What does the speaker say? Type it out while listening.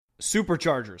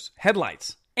superchargers,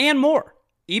 headlights, and more.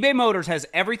 eBay Motors has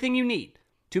everything you need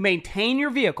to maintain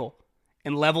your vehicle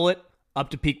and level it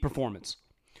up to peak performance.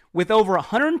 With over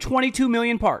 122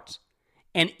 million parts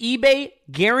and eBay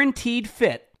Guaranteed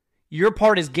Fit, your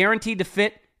part is guaranteed to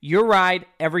fit your ride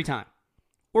every time,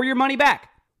 or your money back.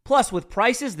 Plus, with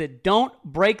prices that don't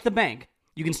break the bank,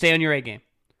 you can stay on your A game.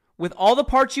 With all the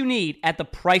parts you need at the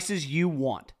prices you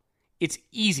want, it's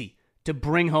easy to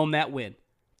bring home that win.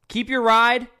 Keep your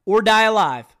ride or die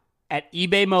alive at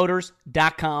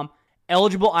ebaymotors.com.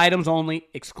 Eligible items only.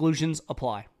 Exclusions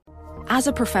apply. As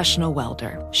a professional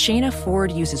welder, Shayna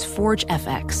Ford uses Forge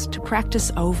FX to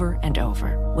practice over and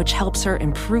over, which helps her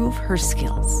improve her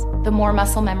skills. The more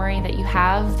muscle memory that you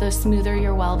have, the smoother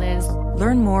your weld is.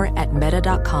 Learn more at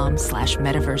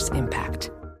meta.com/metaverse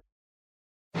impact.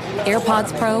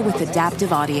 AirPods Pro with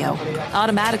adaptive audio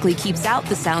automatically keeps out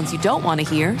the sounds you don't want to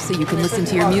hear so you can listen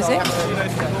to your music,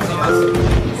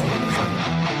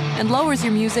 and lowers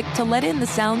your music to let in the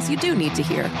sounds you do need to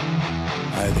hear.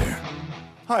 Hi there.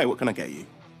 Hi, what can I get you?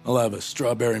 I'll have a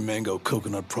strawberry mango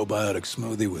coconut probiotic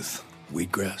smoothie with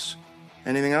wheatgrass.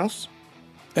 Anything else?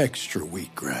 Extra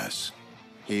wheatgrass.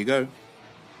 Here you go.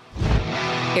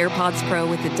 AirPods Pro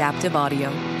with adaptive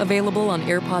audio. Available on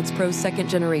AirPods Pro 2nd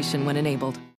generation when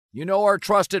enabled. You know our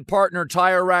trusted partner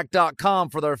TireRack.com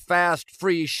for their fast,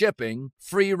 free shipping,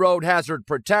 free road hazard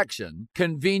protection,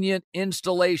 convenient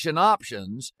installation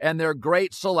options, and their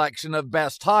great selection of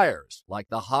best tires, like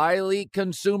the highly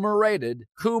consumer-rated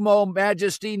Kumo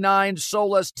Majesty 9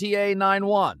 Solus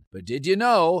TA91. But did you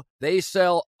know they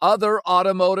sell other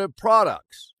automotive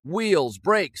products? Wheels,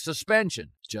 brakes,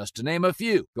 suspension, just to name a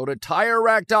few. Go to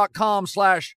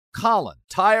TireRack.com/Colin.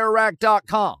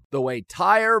 TireRack.com, the way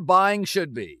tire buying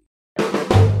should be.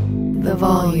 The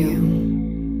volume.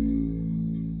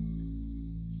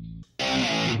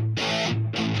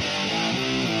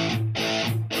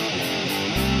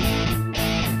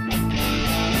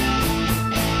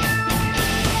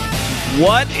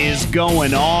 What is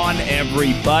going on,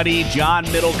 everybody? John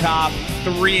Middlecoff,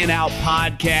 3 and Out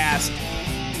podcast.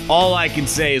 All I can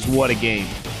say is what a game.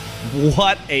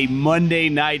 What a Monday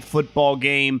night football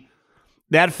game.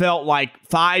 That felt like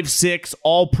 5-6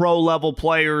 all-pro level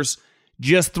players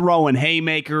just throwing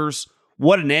haymakers.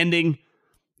 What an ending.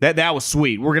 That was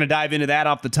sweet. We're going to dive into that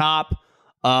off the top.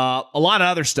 A lot of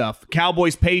other stuff.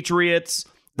 Cowboys, Patriots,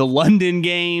 the London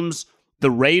games,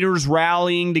 the Raiders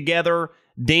rallying together.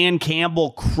 Dan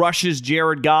Campbell crushes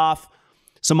Jared Goff.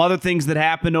 Some other things that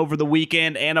happened over the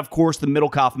weekend. And, of course, the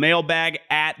Middlecoff Mailbag.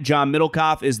 At John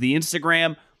Middlecoff is the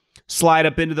Instagram. Slide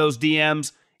up into those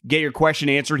DMs. Get your question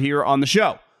answered here on the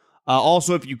show.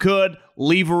 Also, if you could,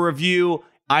 leave a review.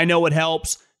 I know it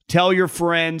helps. Tell your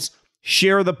friends.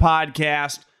 Share the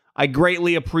podcast. I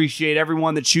greatly appreciate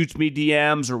everyone that shoots me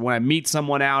DMs or when I meet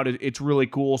someone out. It's really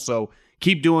cool. So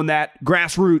keep doing that.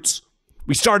 Grassroots.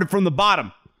 We started from the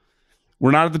bottom.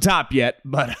 We're not at the top yet,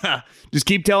 but just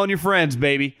keep telling your friends,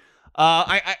 baby.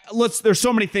 There's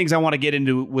so many things I want to get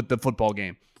into with the football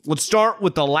game. Let's start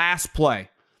with the last play.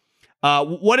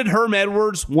 What did Herm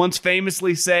Edwards once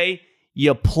famously say?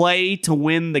 You play to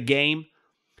win the game.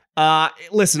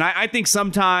 Listen, I think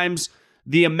sometimes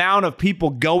the amount of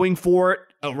people going for it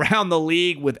around the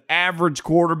league with average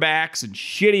quarterbacks and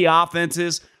shitty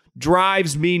offenses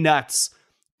drives me nuts.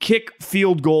 Kick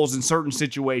field goals in certain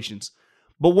situations.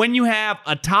 But when you have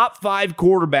a top 5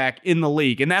 quarterback in the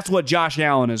league, and that's what Josh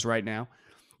Allen is right now,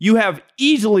 you have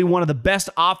easily one of the best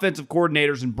offensive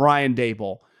coordinators in Brian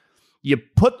Daboll. You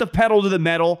put the pedal to the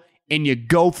metal and you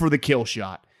go for the kill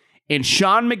shot. And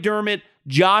Sean McDermott,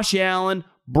 Josh Allen,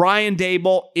 Brian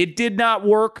Daboll, it did not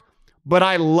work, but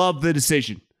I love the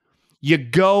decision. You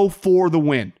go for the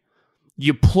win.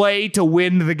 You play to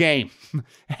win the game,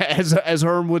 as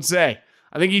Herm would say.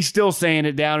 I think he's still saying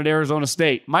it down at Arizona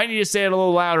State. Might need to say it a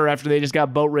little louder after they just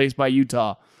got boat raced by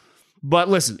Utah. But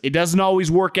listen, it doesn't always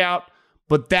work out,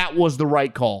 but that was the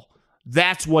right call.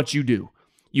 That's what you do.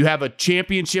 You have a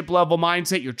championship-level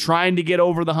mindset. You're trying to get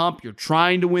over the hump. You're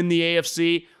trying to win the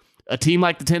AFC. A team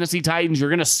like the Tennessee Titans, you're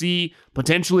going to see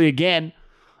potentially again.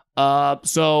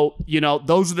 So,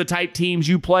 those are the type teams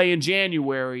you play in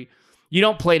January. You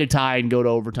don't play to tie and go to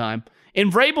overtime.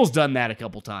 And Vrabel's done that a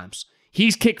couple times.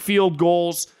 He's kicked field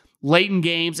goals late in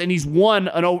games, and he won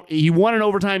an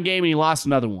overtime game and he lost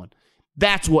another one.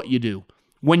 That's what you do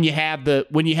when you have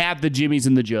the Jimmies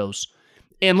and the Joes.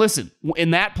 And listen,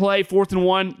 in that play, 4th and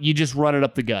 1, you just run it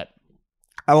up the gut.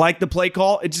 I like the play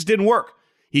call. It just didn't work.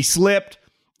 He slipped.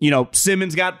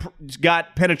 Simmons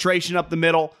got penetration up the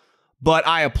middle. But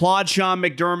I applaud Sean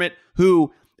McDermott,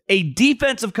 who, a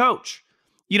defensive coach.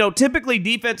 typically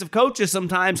defensive coaches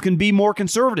sometimes can be more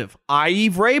conservative, i.e.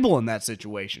 Vrabel in that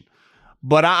situation.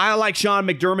 But I like Sean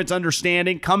McDermott's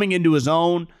understanding coming into his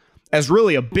own as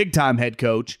really a big-time head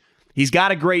coach. He's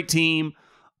got a great team.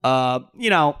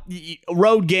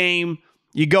 Road game,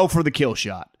 you go for the kill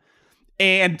shot.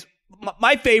 And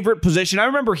my favorite position, I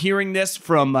remember hearing this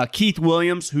from Keith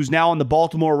Williams, who's now on the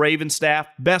Baltimore Ravens staff.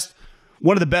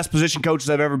 One of the best position coaches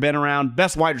I've ever been around.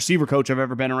 Best wide receiver coach I've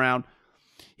ever been around.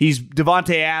 He's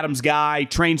Devontae Adams' guy,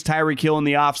 trains Tyreek Hill in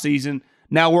the offseason,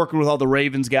 now working with all the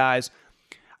Ravens guys.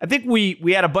 I think we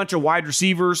had a bunch of wide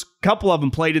receivers. A couple of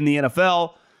them played in the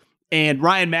NFL. And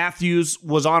Ryan Matthews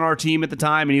was on our team at the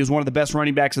time, and he was one of the best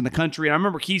running backs in the country. And I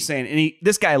remember Keith saying,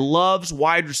 this guy loves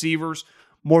wide receivers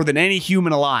more than any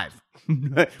human alive.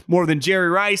 More than Jerry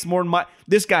Rice,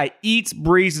 this guy eats,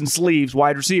 breathes, and sleeps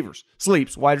wide receivers.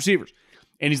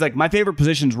 And he's like, my favorite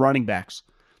position is running backs.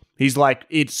 He's like,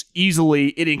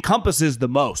 it encompasses the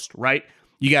most, right?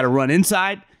 You got to run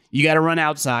inside, you got to run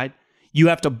outside, you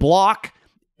have to block,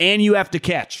 and you have to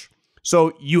catch.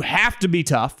 So you have to be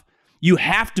tough, you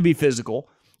have to be physical,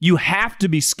 you have to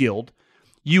be skilled,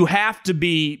 you have to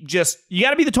be you got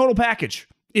to be the total package.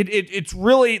 It's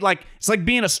really like, it's like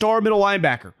being a star middle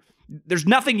linebacker. There's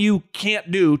nothing you can't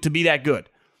do to be that good.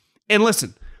 And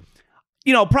listen,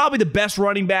 probably the best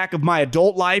running back of my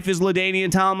adult life is LaDainian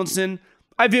Tomlinson.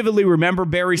 I vividly remember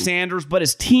Barry Sanders, but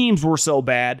his teams were so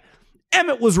bad.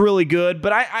 Emmett was really good,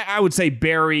 but I would say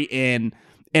Barry and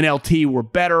LT were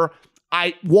better.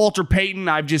 Walter Payton,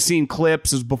 I've just seen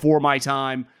clips, is before my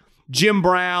time. Jim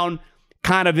Brown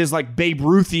kind of is like Babe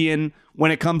Ruthian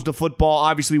when it comes to football,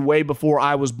 obviously way before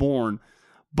I was born.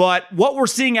 But what we're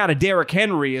seeing out of Derrick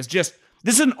Henry is this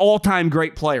is an all-time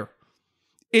great player.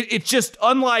 It's just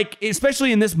unlike,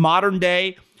 especially in this modern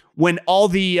day, when all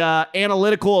the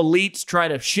analytical elites try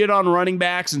to shit on running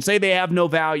backs and say they have no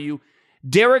value.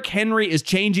 Derrick Henry is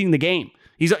changing the game.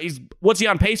 He's what's he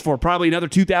on pace for? Probably another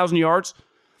 2,000 yards.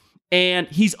 And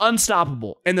he's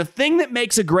unstoppable. And the thing that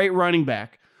makes a great running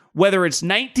back, whether it's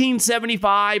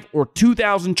 1975 or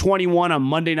 2021 on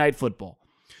Monday Night Football,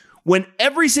 when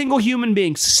every single human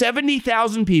being,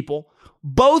 70,000 people,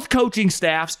 both coaching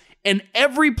staffs, and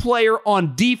every player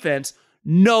on defense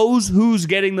knows who's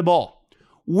getting the ball.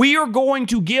 We are going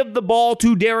to give the ball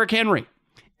to Derrick Henry,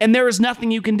 and there is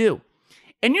nothing you can do.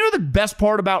 And the best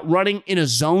part about running in a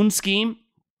zone scheme?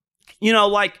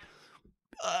 Like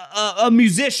a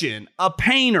musician, a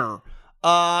painter,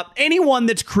 anyone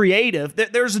that's creative,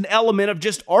 there's an element of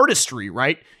just artistry,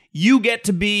 right? You get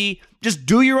to just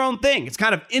do your own thing. It's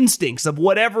kind of instincts of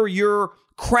whatever your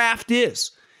craft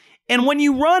is. And when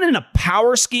you run in a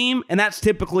power scheme, and that's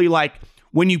typically like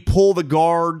when you pull the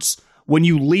guards, when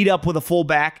you lead up with a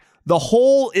fullback, the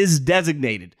hole is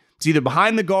designated. It's either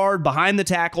behind the guard, behind the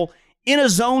tackle. In a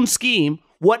zone scheme,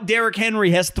 what Derrick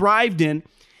Henry has thrived in,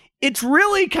 it's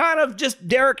really kind of just,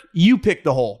 Derrick, you pick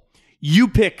the hole. You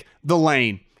pick the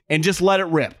lane and just let it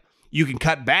rip. You can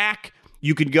cut back.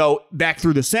 You can go back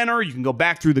through the center. You can go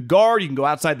back through the guard. You can go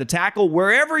outside the tackle.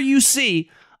 Wherever you see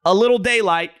a little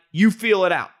daylight, you feel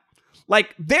it out.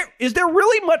 Like, is there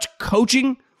really much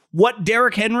coaching what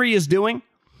Derrick Henry is doing?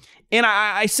 And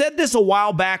I said this a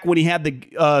while back when he had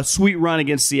the sweet run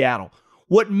against Seattle.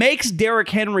 What makes Derrick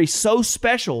Henry so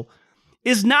special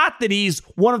is not that he's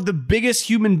one of the biggest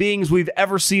human beings we've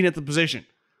ever seen at the position.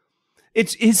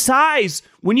 It's his size.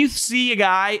 When you see a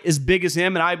guy as big as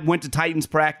him, and I went to Titans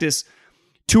practice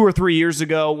 2 or 3 years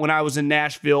ago when I was in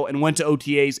Nashville and went to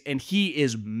OTAs, and he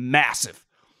is massive.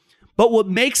 But what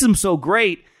makes him so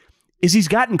great is he's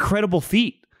got incredible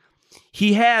feet.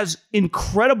 He has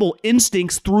incredible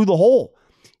instincts through the hole.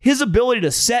 His ability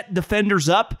to set defenders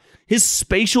up, his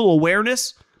spatial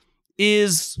awareness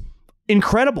is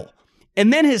incredible.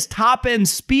 And then his top-end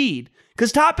speed,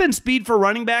 because top-end speed for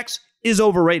running backs is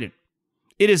overrated.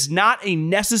 It is not a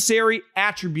necessary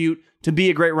attribute to be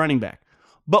a great running back.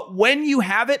 But when you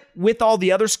have it with all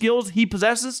the other skills he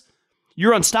possesses,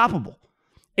 you're unstoppable.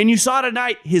 And you saw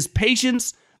tonight his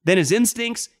patience, then his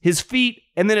instincts, his feet,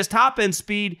 and then his top-end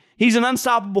speed. He's an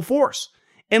unstoppable force.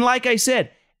 And like I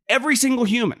said, every single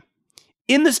human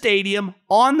in the stadium,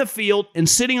 on the field, and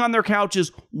sitting on their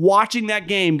couches watching that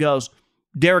game goes,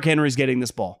 Derrick Henry's getting this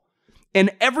ball.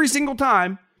 And every single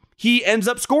time, he ends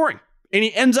up scoring, and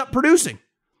he ends up producing.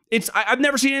 I've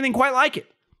never seen anything quite like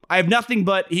it. I have nothing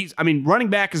but running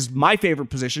back is my favorite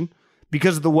position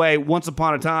because of the way once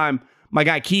upon a time my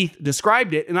guy Keith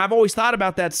described it, and I've always thought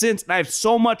about that since, and I have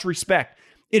so much respect.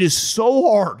 It is so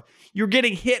hard. You're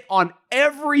getting hit on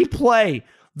every play.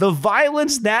 The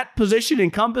violence that position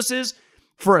encompasses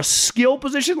for a skill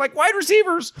position like wide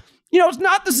receivers, it's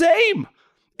not the same.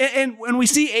 And when we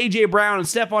see A.J. Brown and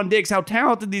Stephon Diggs, how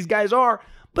talented these guys are,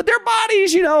 but their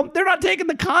bodies, they're not taking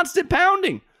the constant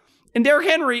pounding. And Derrick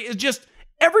Henry is just,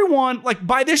 everyone, like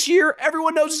by this year,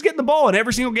 everyone knows he's getting the ball in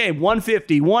every single game.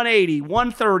 150, 180,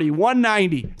 130,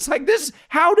 190. It's like this,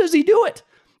 how does he do it?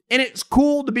 And it's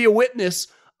cool to be a witness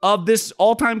of this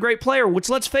all-time great player, which,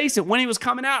 let's face it, when he was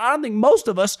coming out, I don't think most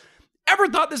of us ever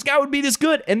thought this guy would be this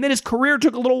good. And then his career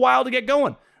took a little while to get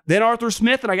going. Then Arthur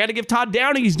Smith, and I got to give Todd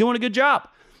Downing, he's doing a good job.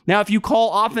 Now, if you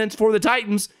call offense for the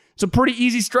Titans, it's a pretty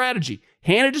easy strategy.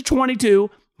 Hand it to 22,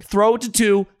 throw it to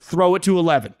 2, throw it to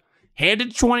 11. Hand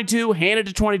it to 22, hand it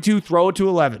to 22, throw it to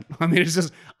 11. I mean, it's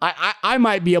just, I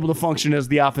might be able to function as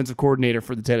the offensive coordinator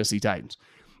for the Tennessee Titans.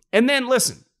 And then,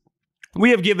 listen,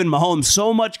 we have given Mahomes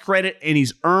so much credit, and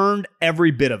he's earned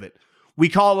every bit of it. We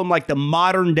call him like the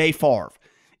modern-day Favre.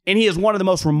 And he is one of the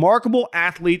most remarkable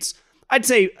athletes, I'd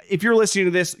say, if you're listening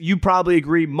to this, you probably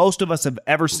agree, most of us have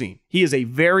ever seen. He is a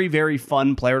very, very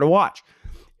fun player to watch.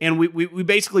 And we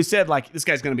basically said, like, this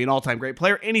guy's going to be an all-time great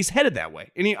player, and he's headed that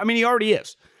way. And he already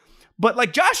is. But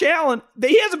like Josh Allen,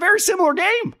 he has a very similar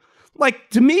game. Like,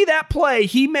 to me, that play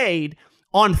he made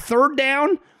on third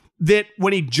down, that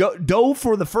when he dove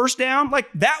for the first down, like,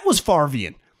 that was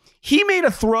Favrean. He made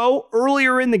a throw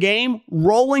earlier in the game,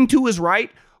 rolling to his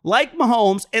right, like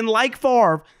Mahomes and like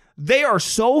Favre. They are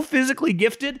so physically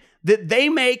gifted that they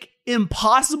make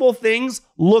impossible things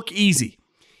look easy.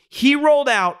 He rolled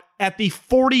out at the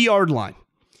 40-yard line,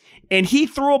 and he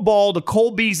threw a ball to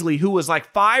Cole Beasley, who was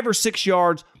like 5 or 6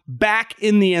 yards back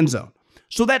in the end zone.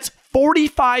 So that's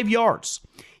 45 yards.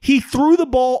 He threw the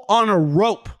ball on a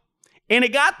rope, and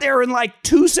it got there in like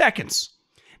 2 seconds.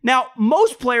 Now,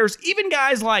 most players, even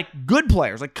guys like good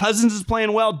players, like Cousins is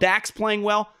playing well, Dak's playing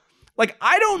well, like,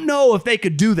 I don't know if they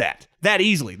could do that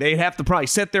easily. They'd have to probably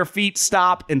set their feet,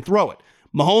 stop, and throw it.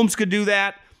 Mahomes could do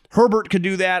that. Herbert could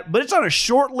do that. But it's on a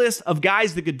short list of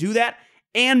guys that could do that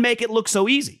and make it look so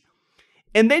easy.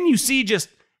 And then you see just,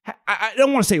 I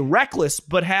don't want to say reckless,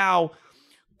 but how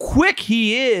quick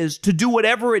he is to do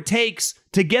whatever it takes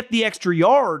to get the extra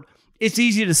yard. It's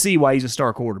easy to see why he's a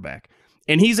star quarterback.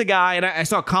 And he's a guy, and I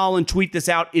saw Colin tweet this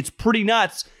out, it's pretty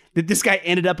nuts that this guy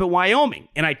ended up at Wyoming.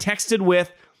 And I texted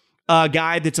with a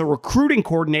guy that's a recruiting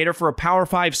coordinator for a Power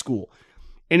 5 school.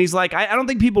 And he's like, I don't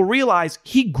think people realize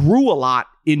he grew a lot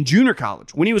in junior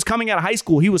college. When he was coming out of high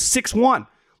school, he was 6'1".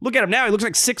 Look at him now, he looks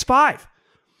like 6'5".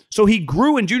 So he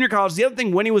grew in junior college. The other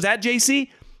thing, when he was at JC,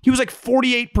 he was like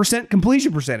 48%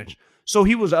 completion percentage. So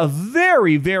he was a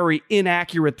very, very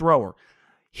inaccurate thrower.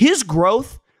 His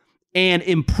growth and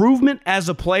improvement as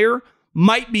a player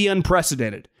might be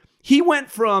unprecedented. He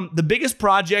went from the biggest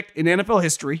project in NFL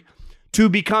history to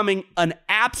becoming an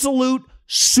absolute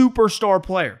superstar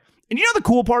player. And you know the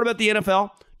cool part about the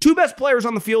NFL? 2 best players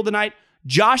on the field tonight,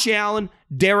 Josh Allen,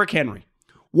 Derrick Henry.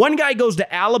 One guy goes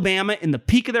to Alabama in the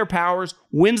peak of their powers,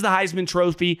 wins the Heisman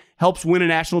Trophy, helps win a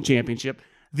national championship.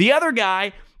 The other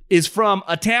guy is from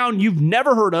a town you've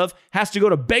never heard of, has to go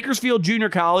to Bakersfield Junior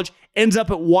College, ends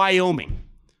up at Wyoming.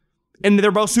 And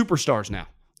they're both superstars now.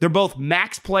 They're both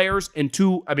max players, and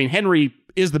Henry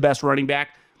is the best running back.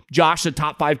 Josh, the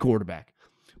top 5 quarterback.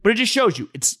 But it just shows you,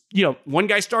 it's, one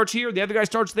guy starts here, the other guy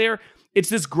starts there. It's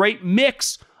this great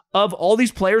mix of all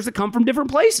these players that come from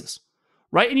different places,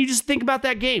 right? And you just think about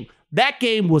that game. That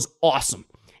game was awesome.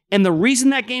 And the reason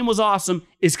that game was awesome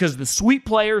is because the sweet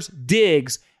players,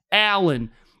 Diggs, Allen,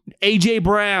 A.J.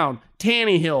 Brown,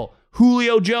 Tannehill,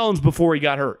 Julio Jones before he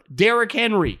got hurt, Derrick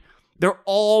Henry, they're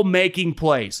all making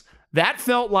plays. That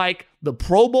felt like the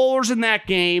Pro Bowlers in that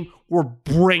game were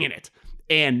bringing it.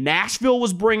 And Nashville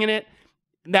was bringing it.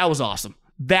 That was awesome.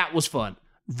 That was fun.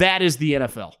 That is the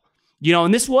NFL.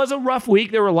 And this was a rough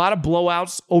week. There were a lot of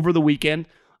blowouts over the weekend.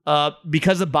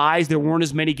 Because of buys, there weren't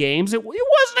as many games. It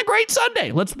wasn't a great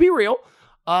Sunday. Let's be real.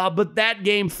 But that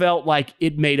game felt like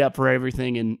it made up for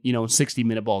everything in, a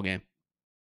 60-minute ball game.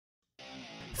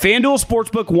 FanDuel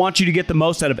Sportsbook wants you to get the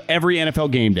most out of every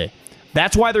NFL game day.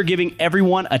 That's why they're giving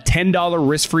everyone a $10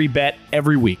 risk-free bet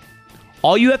every week.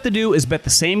 All you have to do is bet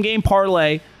the same game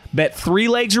parlay, bet 3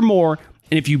 legs or more,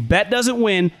 and if you bet doesn't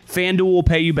win, FanDuel will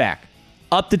pay you back.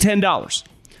 Up to $10.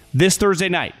 This Thursday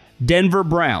night, Denver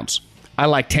Browns. I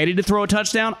like Teddy to throw a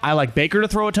touchdown. I like Baker to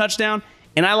throw a touchdown.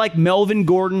 And I like Melvin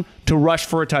Gordon to rush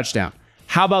for a touchdown.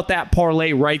 How about that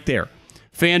parlay right there?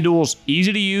 FanDuel's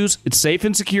easy to use. It's safe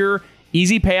and secure.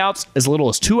 Easy payouts as little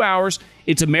as 2 hours.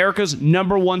 It's America's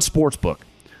 #1 sportsbook.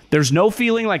 There's no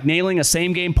feeling like nailing a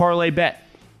same-game parlay bet.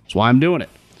 That's why I'm doing it.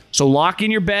 So lock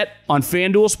in your bet on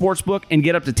FanDuel Sportsbook and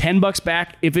get up to $10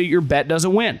 back if your bet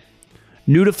doesn't win.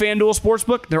 New to FanDuel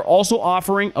Sportsbook, they're also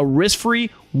offering a risk-free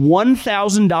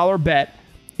 $1,000 bet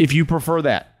if you prefer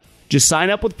that. Just sign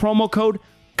up with promo code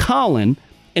Colin,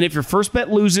 and if your first bet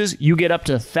loses, you get up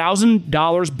to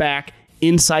 $1,000 back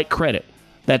in site credit.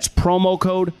 That's promo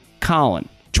code Colin.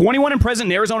 21 and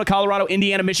present in Arizona, Colorado,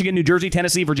 Indiana, Michigan, New Jersey,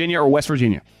 Tennessee, Virginia, or West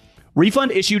Virginia.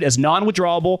 Refund issued as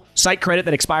non-withdrawable site credit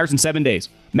that expires in 7 days.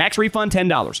 Max refund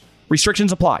 $10.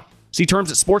 Restrictions apply. See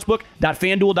terms at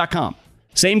sportsbook.fanduel.com.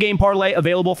 Same game parlay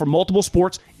available for multiple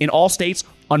sports in all states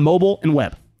on mobile and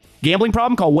web. Gambling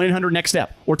problem? Call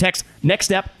 1-800-NEXT-STEP or text NEXT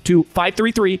STEP to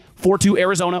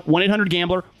 533-42-ARIZONA,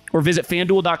 1-800-GAMBLER, or visit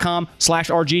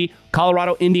fanduel.com/RG,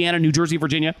 Colorado, Indiana, New Jersey,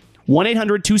 Virginia,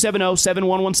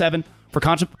 1-800-270-7117 for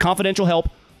confidential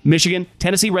help. Michigan,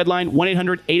 Tennessee Redline,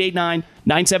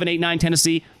 1-800-889-9789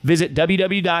 Tennessee. Visit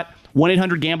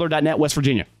www.1800gambler.net, West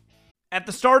Virginia. At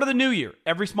the start of the new year,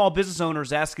 every small business owner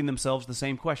is asking themselves the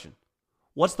same question.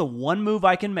 What's the one move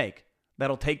I can make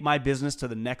that'll take my business to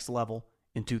the next level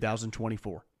in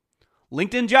 2024?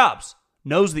 LinkedIn Jobs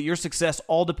knows that your success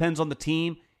all depends on the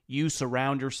team you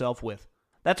surround yourself with.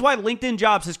 That's why LinkedIn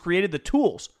Jobs has created the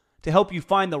tools to help you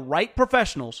find the right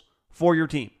professionals for your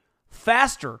team,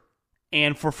 faster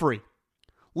and for free.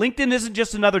 LinkedIn isn't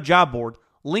just another job board.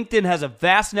 LinkedIn has a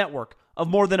vast network of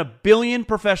more than 1 billion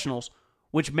professionals,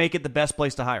 which make it the best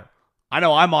place to hire. I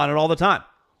know I'm on it all the time,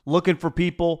 looking for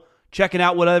people, checking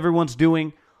out what everyone's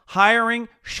doing. Hiring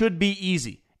should be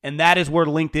easy, and that is where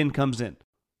LinkedIn comes in.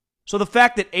 So the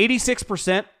fact that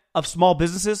 86% of small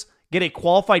businesses get a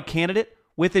qualified candidate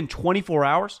within 24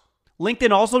 hours,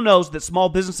 LinkedIn also knows that small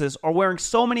businesses are wearing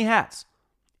so many hats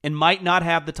and might not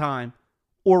have the time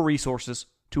or resources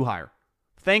to hire.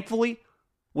 Thankfully,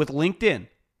 with LinkedIn,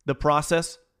 the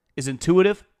process is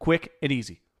intuitive, quick, and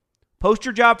easy. Post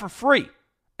your job for free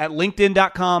at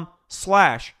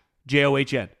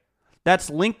linkedin.com/JOHN. That's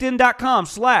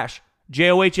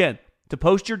linkedin.com/JOHN to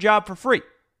post your job for free.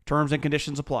 Terms and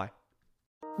conditions apply.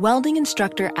 Welding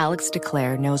instructor Alex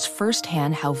DeClaire knows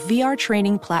firsthand how VR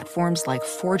training platforms like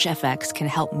ForgeFX can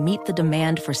help meet the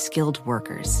demand for skilled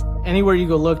workers. Anywhere you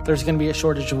go look, there's going to be a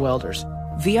shortage of welders.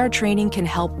 VR training can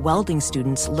help welding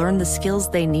students learn the skills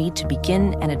they need to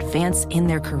begin and advance in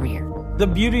their career. The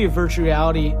beauty of virtual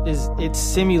reality is it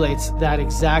simulates that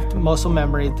exact muscle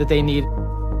memory that they need.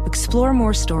 Explore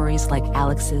more stories like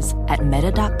Alex's at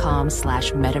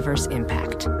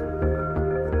meta.com/metaverseimpact.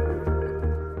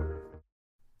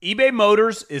 eBay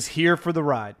Motors is here for the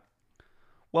ride.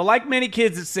 Well, like many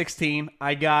kids at 16,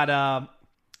 I got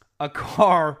a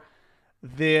car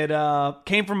that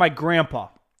came from my grandpa.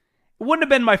 It wouldn't have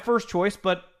been my first choice,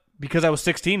 but because I was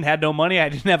 16 and had no money, I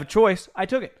didn't have a choice, I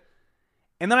took it.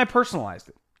 And then I personalized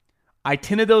it. I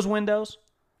tinted those windows.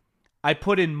 I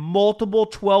put in multiple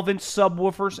 12-inch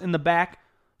subwoofers in the back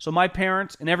so my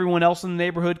parents and everyone else in the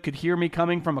neighborhood could hear me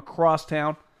coming from across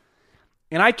town.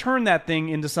 And I turned that thing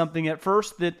into something at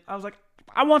first that I was like,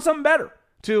 I want something better.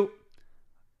 To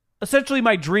essentially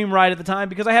my dream ride at the time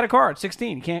because I had a car at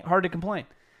 16. Hard to complain.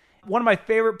 One of my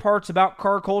favorite parts about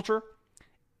car culture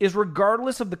is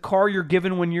regardless of the car you're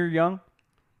given when you're young,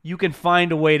 you can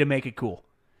find a way to make it cool.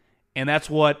 And that's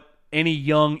what any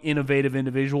young, innovative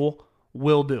individual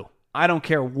will do. I don't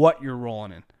care what you're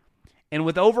rolling in. And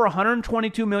with over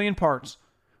 122 million parts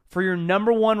for your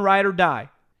number one ride or die,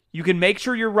 you can make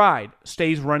sure your ride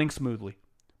stays running smoothly.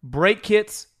 Brake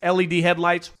kits, LED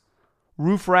headlights,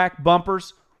 roof rack,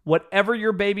 bumpers, whatever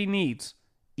your baby needs,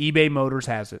 eBay Motors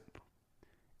has it.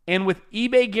 And with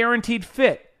eBay Guaranteed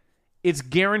Fit, it's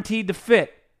guaranteed to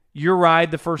fit your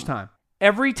ride the first time,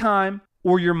 every time,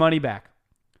 or your money back.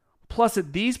 Plus,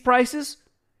 at these prices,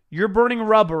 you're burning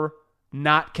rubber,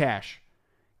 not cash.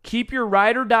 Keep your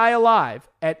ride or die alive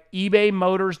at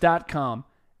ebaymotors.com.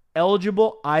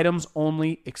 Eligible items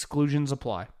only. Exclusions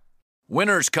apply.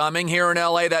 Winter's coming. Here in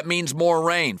LA, that means more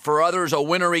rain. For others, a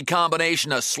wintry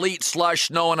combination of sleet, slush,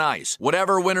 snow, and ice.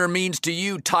 Whatever winter means to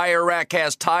you, Tire Rack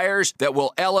has tires that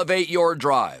will elevate your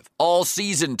drive.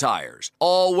 All-season tires,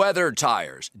 all-weather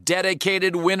tires,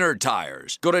 dedicated winter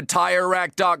tires. Go to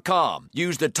TireRack.com.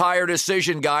 Use the Tire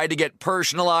Decision Guide to get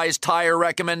personalized tire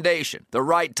recommendation. The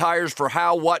right tires for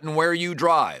how, what, and where you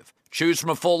drive. Choose from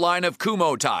a full line of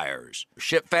Kumho tires.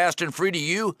 Ship fast and free to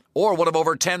you or one of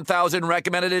over 10,000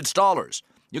 recommended installers.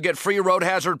 You'll get free road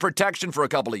hazard protection for a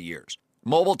couple of years.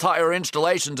 Mobile tire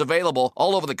installations available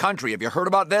all over the country. Have you heard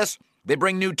about this? They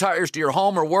bring new tires to your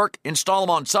home or work, install them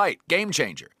on site. Game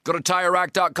changer. Go to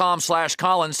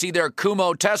TireRack.com/Colin, see their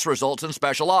Kumho test results and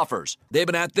special offers. They've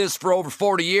been at this for over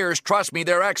 40 years. Trust me,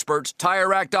 they're experts.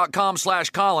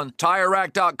 TireRack.com/Colin.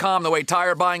 TireRack.com, the way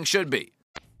tire buying should be.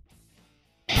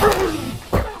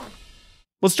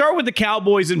 Let's start with the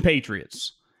Cowboys and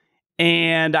Patriots.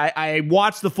 And I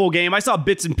watched the full game. I saw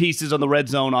bits and pieces on the Red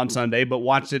Zone on Sunday, but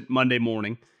watched it Monday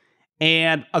morning.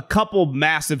 and a couple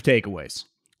massive takeaways.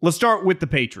 Let's start with the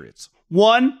Patriots.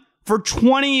 One, for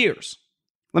 20 years,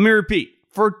 let me repeat,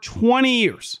 for 20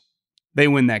 years, they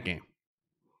win that game.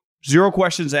 0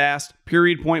 questions asked,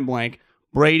 period, point blank.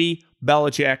 Brady,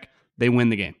 Belichick, they win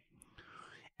the game.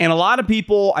 And a lot of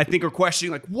people, I think, are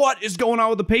questioning, like, what is going on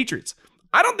with the Patriots?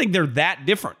 I don't think they're that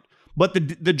different. But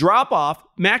the drop-off,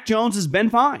 Mac Jones has been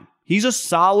fine. He's a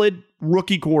solid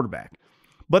rookie quarterback.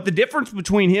 But the difference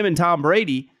between him and Tom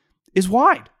Brady is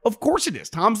wide. Of course it is.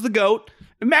 Tom's the GOAT,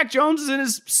 and Mac Jones is in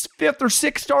his 5th or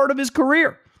 6th start of his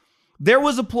career. There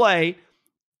was a play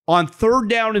on 3rd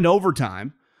down in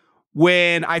overtime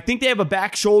when I think they have a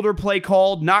back shoulder play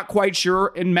called, not quite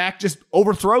sure, and Mac just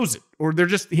overthrows it. Or they're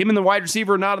just, him and the wide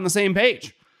receiver are not on the same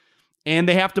page. And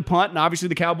they have to punt, and obviously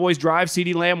the Cowboys drive,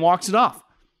 CeeDee Lamb walks it off.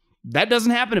 That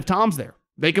doesn't happen if Tom's there.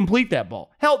 They complete that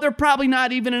ball. Hell, they're probably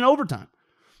not even in overtime.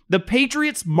 The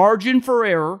Patriots' margin for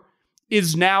error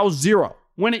is now 0,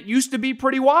 when it used to be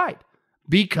pretty wide,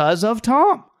 because of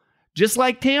Tom. Just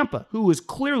like Tampa, who is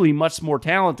clearly much more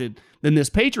talented than this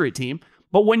Patriot team.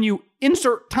 But when you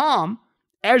insert Tom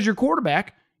as your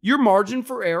quarterback, your margin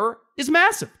for error is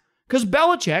massive. Because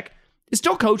Belichick is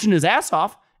still coaching his ass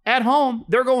off at home.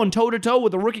 They're going toe-to-toe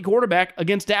with a rookie quarterback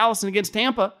against Dallas and against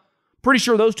Tampa. Pretty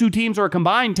sure those two teams are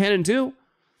combined 10-2.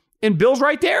 And Bill's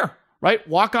right there, right?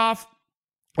 Walk off.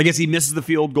 I guess he misses the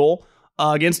field goal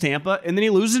against Tampa, and then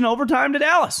he loses in overtime to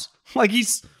Dallas. He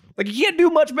can't do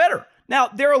much better. Now,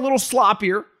 they're a little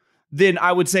sloppier than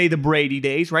I would say the Brady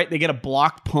days, right? They get a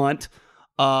blocked punt.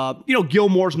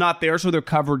 Gilmore's not there, so their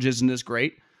coverage isn't as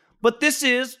great. But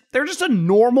they're just a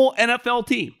normal NFL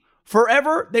team.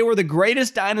 Forever, they were the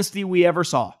greatest dynasty we ever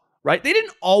saw, right? They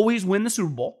didn't always win the Super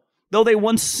Bowl, though they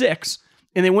won 6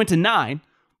 and they went to 9,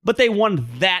 but they won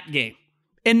that game.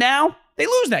 And now they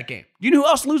lose that game. You know who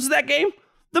else loses that game?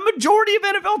 The majority of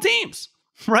NFL teams,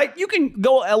 right? You can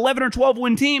go 11 or 12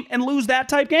 win team and lose that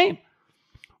type game,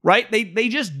 right? They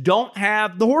just don't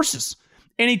have the horses.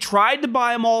 And he tried to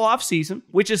buy them all off season,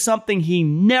 which is something he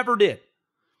never did.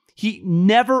 He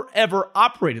never, ever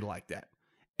operated like that.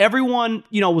 Everyone,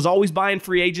 was always buying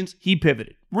free agents. He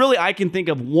pivoted. Really, I can think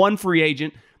of one free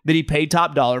agent that he paid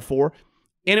top dollar for,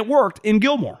 and it worked in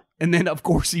Gilmore. And then, of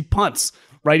course, he punts,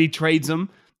 right? He trades him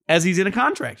as he's in a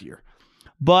contract year.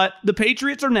 But the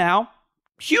Patriots are now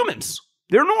humans.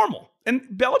 They're normal. And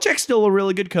Belichick's still a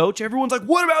really good coach. Everyone's like,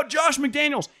 what about Josh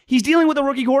McDaniels? He's dealing with a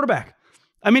rookie quarterback.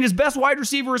 I mean, his best wide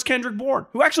receiver is Kendrick Bourne,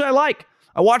 who actually I like.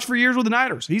 I watched for years with the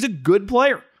Niners. He's a good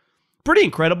player. Pretty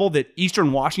incredible that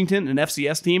Eastern Washington, an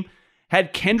FCS team,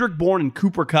 had Kendrick Bourne and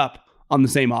Cooper Kupp on the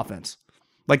same offense.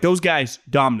 Like, those guys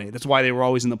dominate. That's why they were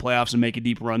always in the playoffs and making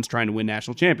deep runs trying to win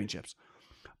national championships.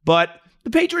 But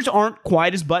the Patriots aren't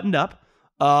quite as buttoned up.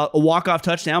 A walk-off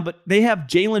touchdown, but they have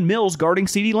Jalen Mills guarding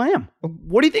CeeDee Lamb.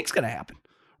 What do you think's going to happen?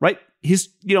 Right?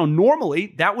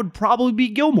 Normally that would probably be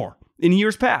Gilmore in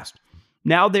years past.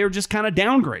 Now they're just kind of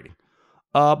downgrading.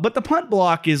 But the punt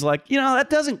block is that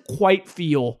doesn't quite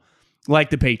feel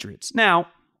like the Patriots. Now,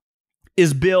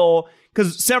 is Bill,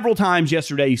 because several times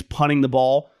yesterday he's punting the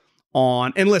ball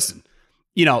on, and listen,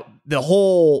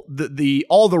 all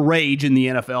the rage in the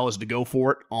NFL is to go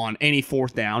for it on any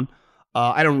 4th down.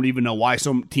 I don't even know why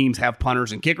some teams have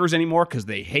punters and kickers anymore, because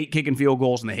they hate kicking field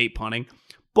goals and they hate punting.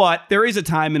 But there is a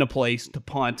time and a place to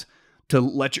punt,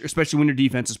 especially when your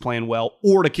defense is playing well,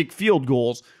 or to kick field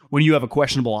goals when you have a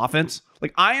questionable offense.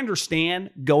 Like, I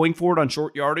understand going for it on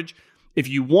short yardage if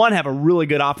you, 1, have a really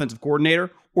good offensive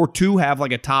coordinator, or 2, have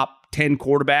like a top 10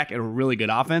 quarterback and a really good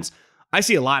offense. I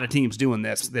see a lot of teams doing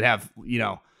this that have,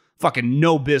 fucking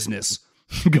no business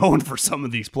going for some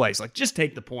of these plays. Like, just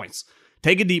take the points.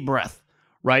 Take a deep breath,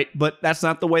 right? But that's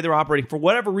not the way they're operating. For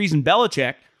whatever reason,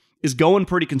 Belichick is going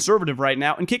pretty conservative right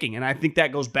now and kicking. And I think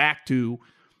that goes back to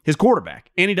his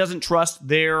quarterback. And he doesn't trust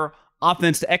their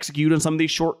offense to execute on some of these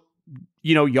short,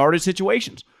 yardage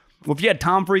situations. Well, if you had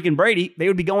Tom freaking Brady, they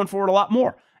would be going for it a lot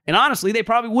more. And honestly, they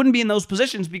probably wouldn't be in those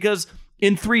positions, because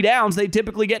in 3 downs, they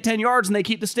typically get 10 yards and they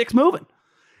keep the sticks moving.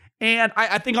 And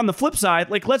I think on the flip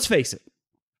side, let's face it,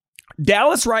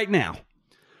 Dallas right now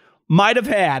might have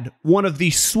had one of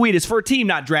the sweetest, for a team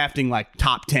not drafting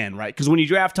top 10, right? Because when you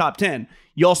draft top 10,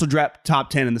 you also draft top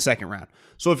 10 in the second round.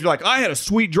 So if you're like, I had a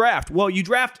sweet draft, well, you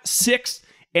draft 6th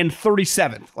and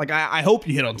 37th. I hope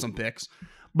you hit on some picks.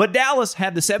 But Dallas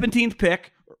had the 17th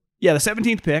pick. Yeah, the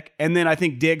 17th pick, and then I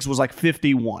think Diggs was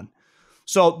 51.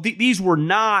 So these were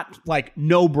not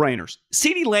no-brainers.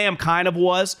 CeeDee Lamb kind of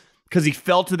was, because he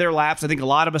fell to their laps. I think a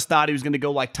lot of us thought he was going to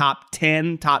go top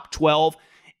 10, top 12.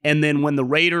 And then when the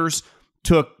Raiders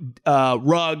took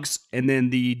Ruggs, and then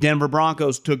the Denver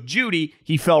Broncos took Judy,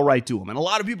 he fell right to him. And a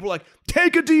lot of people were like,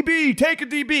 take a DB, take a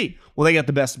DB. Well, they got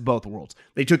the best of both worlds.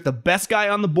 They took the best guy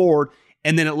on the board,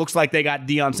 and then it looks like they got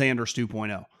Deion Sanders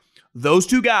 2.0. Those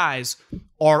two guys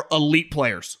are elite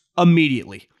players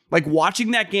immediately. Like,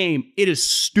 watching that game, it is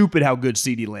stupid how good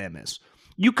CeeDee Lamb is.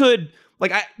 You could,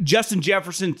 Justin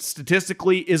Jefferson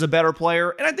statistically is a better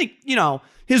player, and I think,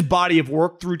 his body of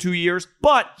work through 2 years,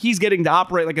 but he's getting to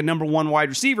operate like a number one wide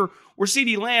receiver, where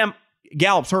CeeDee Lamb,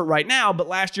 Gallup's hurt right now, but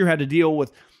last year had to deal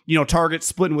with, targets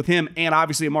splitting with him and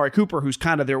obviously Amari Cooper, who's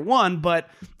kind of their one, but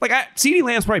CeeDee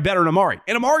Lamb's probably better than Amari,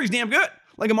 and Amari's damn good.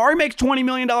 Amari makes $20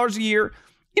 million a year.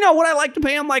 Would I like to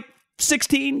pay him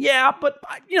 16? Yeah, but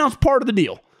it's part of the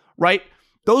deal, right?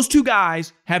 Those two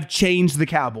guys have changed the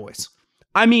Cowboys.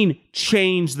 I mean,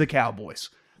 changed the Cowboys.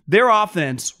 Their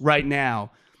offense right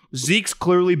now, Zeke's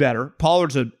clearly better.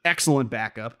 Pollard's an excellent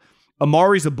backup.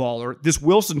 Amari's a baller. This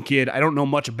Wilson kid, I don't know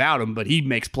much about him, but he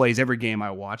makes plays every game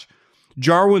I watch.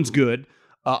 Jarwin's good.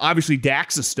 Obviously,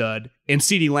 Dak's a stud. And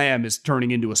CeeDee Lamb is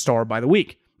turning into a star by the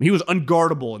week. He was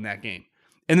unguardable in that game.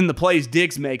 And then the plays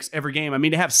Diggs makes every game. I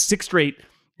mean, to have 6 straight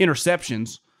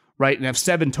interceptions, right, and have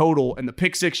 7 total, and the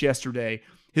pick 6 yesterday,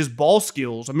 his ball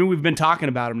skills, I mean, we've been talking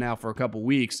about him now for a couple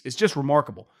weeks. It's just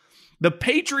remarkable. The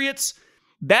Patriots,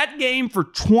 that game for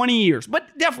 20 years,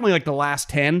 but definitely the last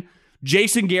 10,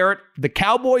 Jason Garrett, the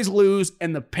Cowboys lose,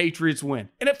 and the Patriots win.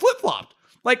 And it flip-flopped.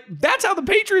 That's how the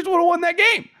Patriots would have won that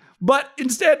game. But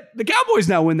instead, the Cowboys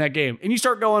now win that game. And you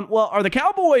start going, well, are the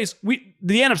Cowboys,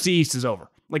 the NFC East is over.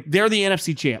 They're the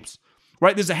NFC champs,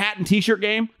 right? There's a hat and t-shirt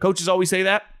game. Coaches always say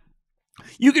that.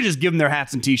 You could just give them their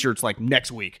hats and t-shirts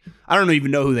next week. I don't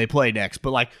even know who they play next,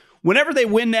 but whenever they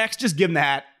win next, just give them the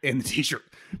hat and the t-shirt,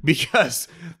 because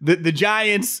the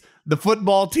Giants, the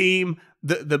football team,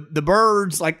 the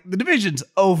Birds, the division's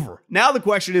over. Now the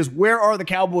question is, where are the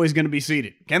Cowboys going to be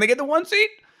seated? Can they get the 1 seed?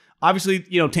 Obviously,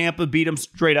 Tampa beat them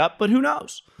straight up, but who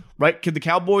knows, right? Could the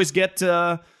Cowboys get,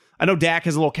 I know Dak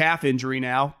has a little calf injury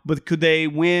now, but could they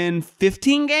win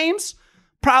 15 games?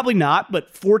 Probably not,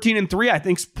 but 14-3 I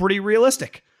think is pretty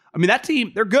realistic. I mean, that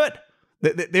team, they're good.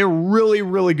 They're really,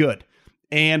 really good.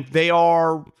 And they're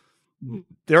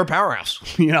a powerhouse.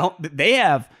 They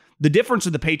have the difference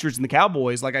of the Patriots and the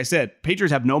Cowboys. Like I said,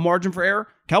 Patriots have no margin for error.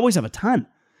 Cowboys have a ton,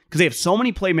 because they have so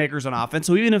many playmakers on offense.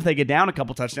 So even if they get down a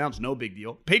couple touchdowns, no big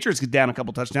deal. Patriots get down a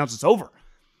couple touchdowns, it's over.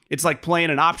 It's like playing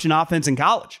an option offense in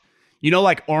college.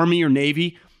 Army or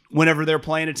Navy, whenever they're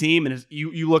playing a team and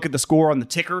you look at the score on the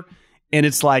ticker and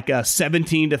it's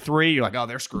 17-3, you're oh,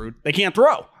 they're screwed. They can't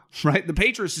throw, right? The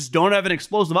Patriots just don't have an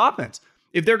explosive offense.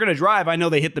 If they're going to drive, I know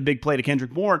they hit the big play to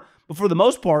Kendrick Bourne, but for the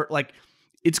most part,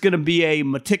 it's going to be a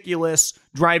meticulous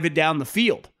drive it down the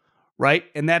field, right?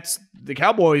 And that's, the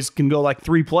Cowboys can go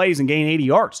 3 plays and gain 80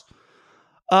 yards.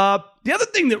 The other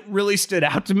thing that really stood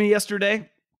out to me yesterday,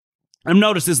 I've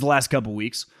noticed this the last couple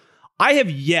weeks, I have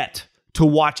yet to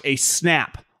watch a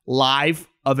snap live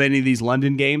of any of these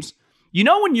London games.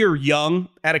 When you're young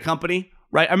at a company,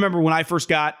 right? I remember when I first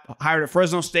got hired at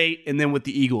Fresno State and then with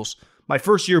the Eagles, my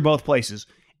first year both places,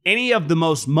 any of the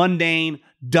most mundane,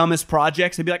 dumbest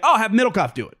projects, they'd be oh, have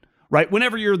Middlecoff do it, right?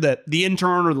 Whenever you're the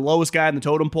intern or the lowest guy in the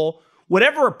totem pole,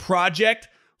 whatever a project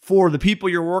for the people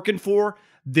you're working for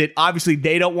that obviously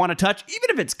they don't want to touch, even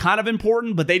if it's kind of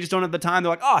important, but they just don't have the time,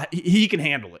 they're oh, he can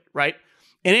handle it, right?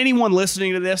 And anyone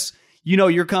listening to this,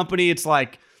 your company, it's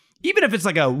even if it's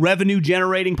a revenue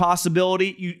generating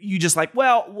possibility, you just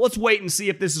well, let's wait and see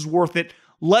if this is worth it.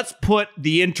 Let's put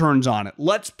the interns on it.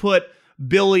 Let's put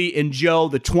Billy and Joe,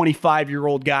 the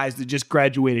 25-year-old guys that just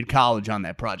graduated college, on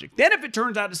that project. Then if it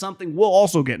turns out to something, we'll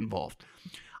also get involved.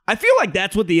 I feel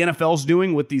that's what the NFL's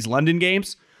doing with these London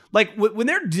games. When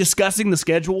they're discussing the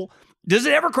schedule, does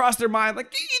it ever cross their mind, do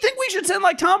you think we should send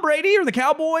Tom Brady or the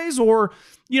Cowboys or,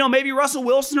 maybe Russell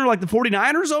Wilson or the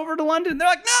 49ers over to London? They're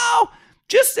no,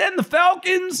 just send the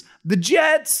Falcons, the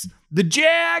Jets, the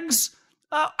Jags.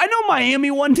 I know Miami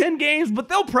won 10 games, but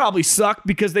they'll probably suck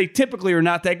because they typically are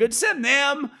not that good. Send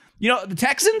them, the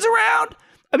Texans around.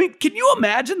 I mean, can you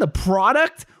imagine the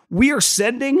product we are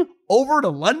sending over to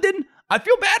London? I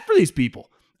feel bad for these people.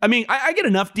 I mean, I get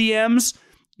enough DMs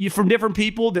from different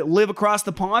people that live across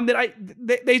the pond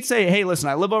that they'd say, hey, listen,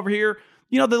 I live over here.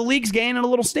 The league's gaining a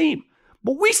little steam.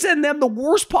 But we send them the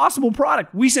worst possible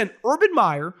product. We send Urban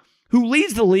Meyer, who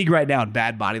leads the league right now in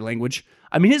bad body language.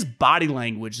 I mean, his body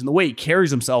language and the way he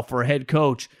carries himself for a head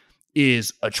coach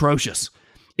is atrocious.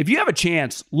 If you have a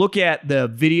chance, look at the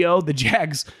video the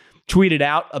Jags tweeted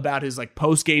out about his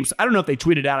post games. I don't know if they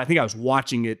tweeted out. I think I was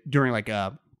watching it during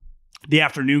the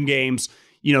afternoon games.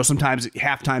 Sometimes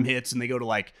halftime hits and they go to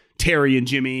Terry and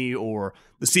Jimmy or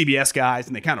the CBS guys,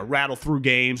 and they kind of rattle through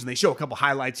games, and they show a couple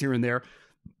highlights here and there,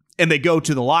 and they go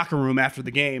to the locker room after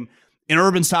the game, and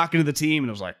Urban's talking to the team, and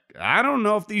it was like, I don't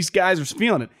know if these guys are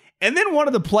feeling it. And then one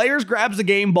of the players grabs the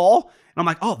game ball, and I'm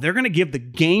like, oh, they're going to give the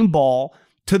game ball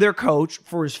to their coach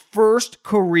for his first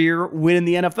career win in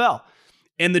the NFL.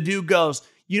 And the dude goes,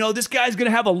 this guy's going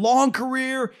to have a long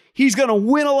career. He's going to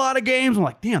win a lot of games. I'm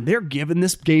like, damn, they're giving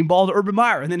this game ball to Urban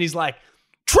Meyer. And then he's like,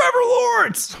 Trevor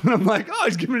Lawrence. And I'm like, oh,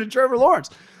 he's giving it to Trevor Lawrence.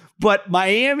 But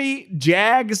Miami,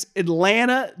 Jags,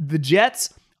 Atlanta, the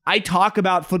Jets, I talk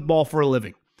about football for a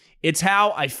living. It's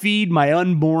how I feed my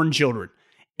unborn children.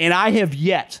 And I have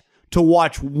yet to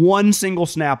watch one single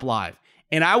snap live.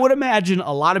 And I would imagine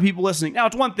a lot of people listening. Now,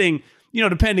 it's one thing,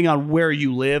 depending on where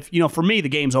you live. For me, the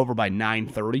game's over by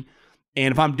 9:30.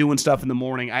 And if I'm doing stuff in the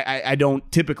morning, I don't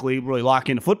typically really lock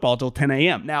into football until 10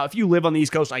 a.m. Now, if you live on the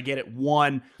East Coast, I get it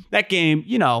 1. That game,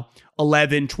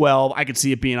 11, 12, I could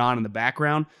see it being on in the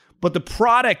background. But the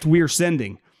product we're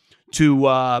sending to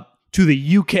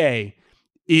the UK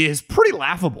is pretty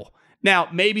laughable. Now,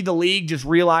 maybe the league just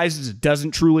realizes it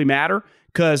doesn't truly matter,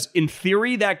 because in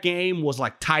theory, that game was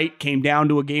like tight, came down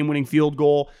to a game-winning field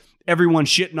goal. Everyone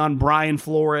shitting on Brian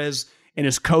Flores and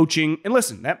his coaching. And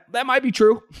listen, that might be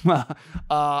true.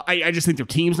 I just think their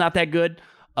team's not that good.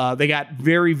 They got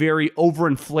very, very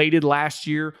overinflated last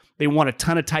year. They won a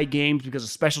ton of tight games because of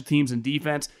special teams and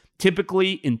defense.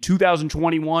 Typically, in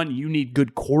 2021, you need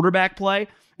good quarterback play.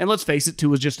 And let's face it,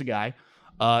 Tua's just a guy.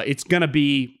 It's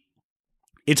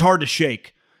hard to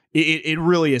shake. It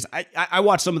really is. I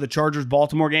watched some of the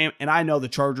Chargers-Baltimore game, and I know the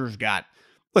Chargers got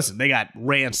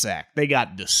ransacked. They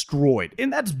got destroyed,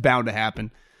 and that's bound to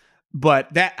happen. But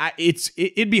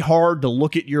it'd be hard to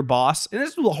look at your boss, and this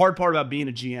is the hard part about being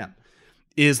a GM,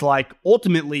 is like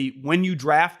ultimately when you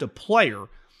draft a player,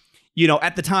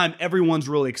 at the time, everyone's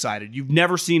really excited. You've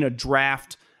never seen a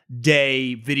draft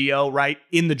day video, right?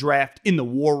 In the draft, in the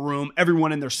war room,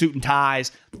 everyone in their suit and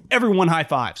ties, everyone high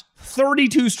fives.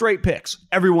 32 straight picks,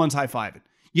 everyone's high fiving.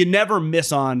 You never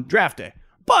miss on draft day.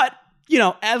 But,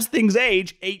 as things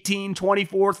age, 18,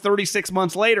 24, 36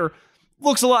 months later,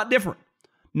 looks a lot different.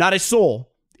 Not a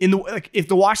soul. If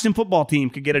the Washington football team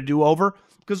could get a do-over,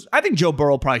 because I think Joe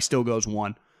Burrow probably still goes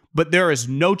 1, but there is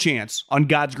no chance on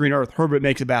God's green earth Herbert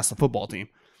makes it past the football team.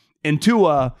 And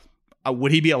Tua,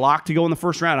 would he be a lock to go in the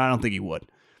first round? I don't think he would.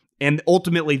 And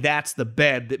ultimately, that's the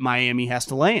bed that Miami has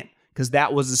to lay in, because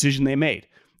that was the decision they made.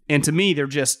 And to me, they're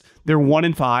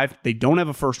 1-5. They don't have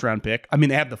a first-round pick. I mean,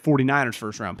 they have the 49ers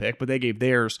first-round pick, but they gave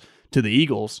theirs to the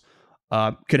Eagles.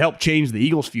 Could help change the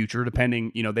Eagles' future,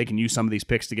 depending, they can use some of these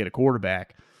picks to get a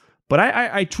quarterback. But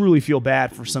I truly feel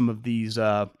bad for some of these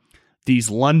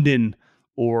London,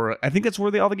 or I think that's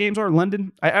where all the games are,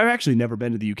 London. I've actually never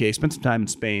been to the UK. Spent some time in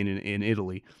Spain and in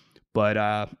Italy.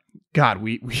 But, God,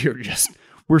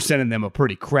 we're sending them a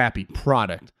pretty crappy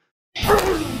product.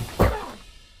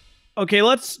 Okay,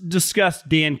 let's discuss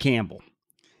Dan Campbell.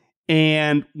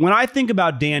 And when I think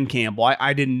about Dan Campbell,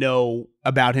 I didn't know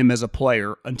about him as a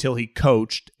player until he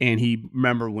coached. And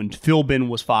remember when Philbin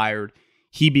was fired,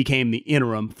 he became the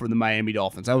interim for the Miami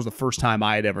Dolphins. That was the first time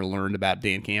I had ever learned about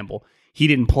Dan Campbell. He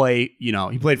didn't play,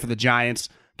 he played for the Giants,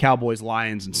 Cowboys,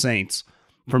 Lions, and Saints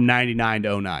from 99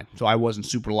 to 09. So I wasn't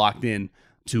super locked in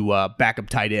to backup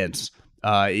tight ends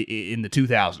in the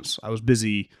 2000s. I was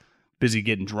busy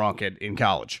getting drunk in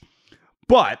college.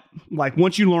 But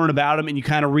once you learn about him and you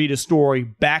kind of read his story,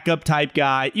 backup type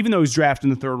guy, even though he's drafted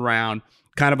in the 3rd round,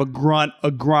 kind of a grunt,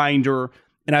 a grinder.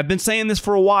 And I've been saying this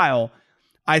for a while.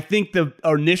 I think the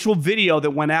initial video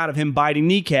that went out of him biting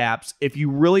kneecaps, if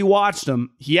you really watched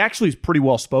him, he actually is pretty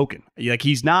well spoken.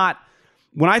 He's not.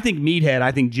 When I think meathead,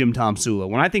 I think Jim Tomsula.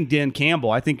 When I think Dan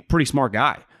Campbell, I think pretty smart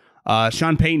guy.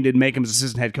 Sean Payton didn't make him his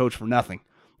assistant head coach for nothing.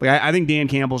 I think Dan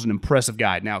Campbell's an impressive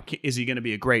guy. Now, is he going to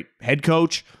be a great head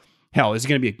coach? Hell, is he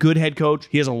going to be a good head coach?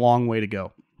 He has a long way to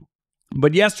go.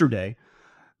 But yesterday,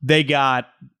 they got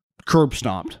curb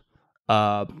stomped.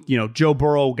 Joe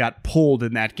Burrow got pulled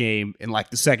in that game in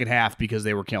the second half because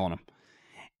they were killing him.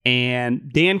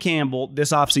 And Dan Campbell,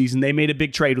 this offseason, they made a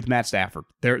big trade with Matt Stafford.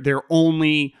 Their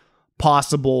only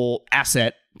possible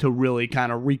asset to really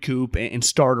kind of recoup and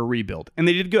start a rebuild. And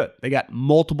they did good. They got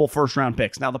multiple first-round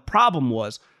picks. Now, the problem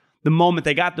was the moment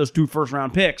they got those 2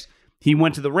 first-round picks, he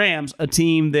went to the Rams, a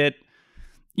team that,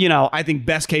 I think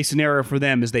best case scenario for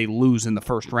them is they lose in the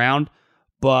first round.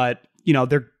 But,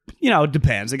 it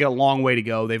depends. They got a long way to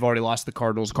go. They've already lost the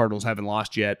Cardinals. Cardinals haven't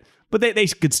lost yet. But they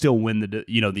could still win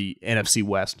the NFC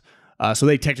West. So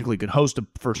they technically could host a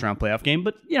first-round playoff game.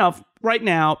 But, right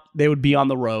now, they would be on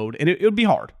the road, and it would be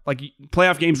hard.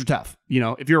 Playoff games are tough.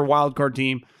 If you're a wild card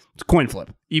team, It's a coin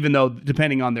flip, even though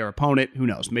depending on their opponent, who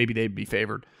knows? Maybe they'd be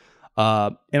favored.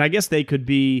 And I guess they could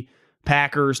be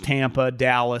Packers, Tampa,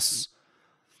 Dallas,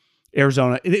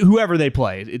 Arizona, whoever they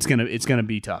play. It's gonna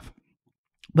be tough.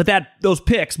 But those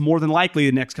picks, more than likely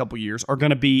the next couple years, are going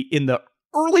to be in the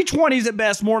early 20s at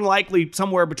best, more than likely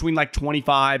somewhere between like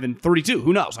 25 and 32.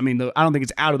 Who knows? I mean, I don't think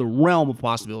it's out of the realm of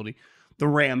possibility the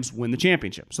Rams win the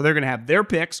championship. So they're going to have their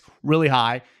picks really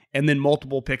high and then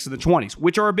multiple picks in the 20s,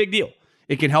 which are a big deal.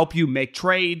 It can help you make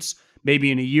trades.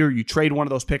 Maybe in a year you trade one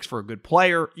of those picks for a good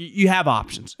player. You have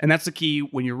options. And that's the key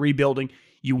when you're rebuilding.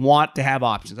 You want to have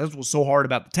options. That's what's so hard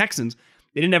about the Texans.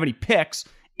 They didn't have any picks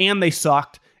and they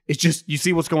sucked. It's just, you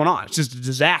see what's going on. It's just a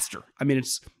disaster. I mean,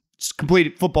 it's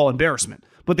complete football embarrassment.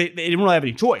 But they didn't really have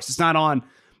any choice. It's not on,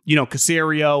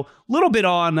 Caserio, a little bit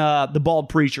on the bald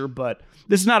preacher, but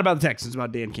this is not about the Texans. It's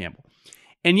about Dan Campbell.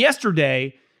 And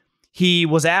yesterday, he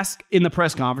was asked in the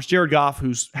press conference, Jared Goff,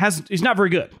 he's not very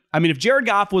good. I mean, if Jared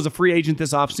Goff was a free agent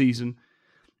this offseason,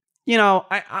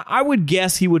 I would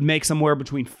guess he would make somewhere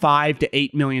between $5 to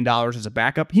 $8 million as a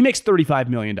backup. He makes $35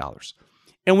 million.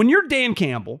 And when you're Dan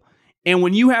Campbell, and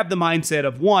when you have the mindset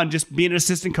of, one, just being an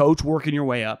assistant coach, working your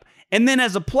way up, and then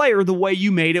as a player, the way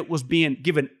you made it was being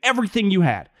given everything you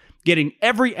had, getting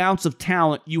every ounce of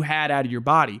talent you had out of your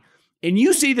body. And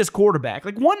you see this quarterback,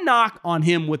 like one knock on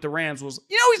him with the Rams was,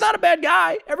 he's not a bad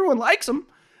guy. Everyone likes him,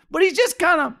 but he's just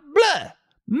kind of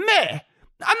meh.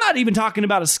 I'm not even talking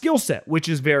about a skill set, which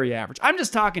is very average. I'm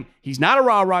just talking, he's not a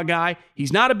rah-rah guy.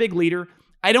 He's not a big leader.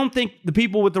 I don't think the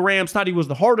people with the Rams thought he was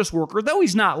the hardest worker, though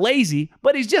he's not lazy,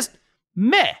 but he's just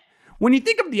meh. When you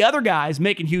think of the other guys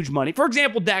making huge money, for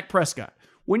example, Dak Prescott.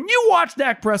 When you watch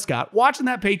Dak Prescott, watching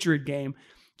that Patriot game,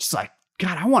 just like,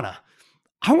 God,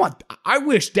 I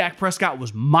wish Dak Prescott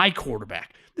was my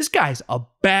quarterback. This guy's a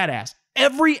badass.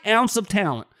 Every ounce of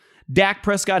talent Dak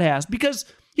Prescott has, because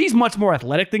he's much more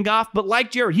athletic than Goff, but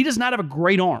like Jared, he does not have a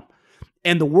great arm.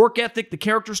 And the work ethic, the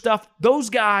character stuff,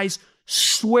 those guys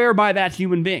swear by that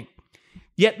human being.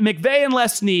 Yet McVay and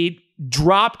Les Snead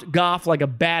dropped Goff like a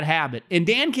bad habit. And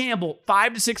Dan Campbell,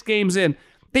 5 to 6 games in,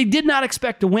 they did not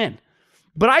expect to win.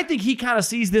 But I think he kind of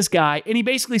sees this guy, and he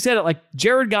basically said it like,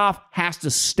 Jared Goff has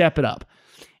to step it up.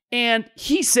 And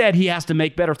he said he has to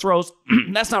make better throws.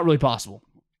 That's not really possible.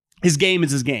 His game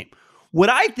is his game. What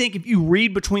I think, if you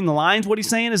read between the lines, what he's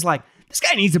saying is like, this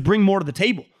guy needs to bring more to the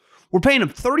table. We're paying him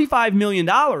 $35 million,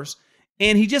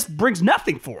 and he just brings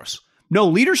nothing for us. No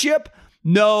leadership,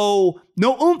 no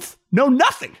oomph, no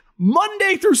nothing.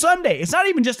 Monday through Sunday. It's not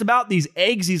even just about these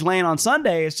eggs he's laying on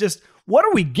Sunday. It's just, what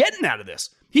are we getting out of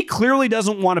this? He clearly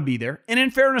doesn't want to be there. And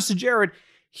in fairness to Jared,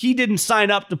 he didn't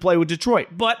sign up to play with Detroit.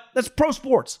 But that's pro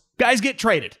sports. Guys get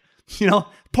traded.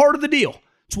 Part of the deal.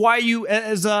 It's why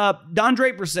as Don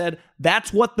Draper said,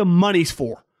 that's what the money's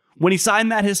for when he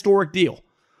signed that historic deal.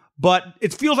 But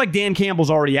it feels like Dan Campbell's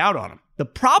already out on him. The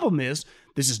problem is,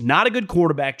 this is not a good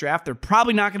quarterback draft. They're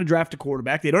probably not going to draft a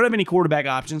quarterback. They don't have any quarterback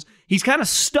options. He's kind of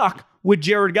stuck with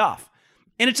Jared Goff.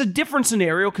 And it's a different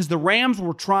scenario because the Rams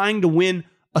were trying to win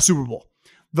a Super Bowl.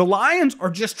 The Lions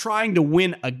are just trying to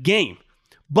win a game.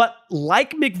 But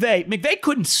like McVay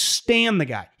couldn't stand the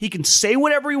guy. He can say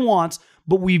whatever he wants,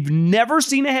 but we've never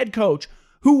seen a head coach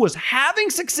who was having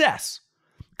success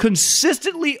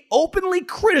consistently, openly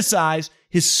criticize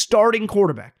his starting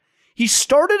quarterback. He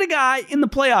started a guy in the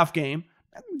playoff game.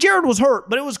 Jared was hurt,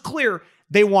 but it was clear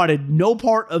they wanted no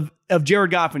part of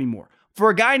Jared Goff anymore. For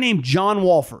a guy named John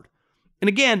Walford. And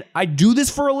again, I do this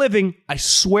for a living. I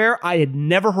swear I had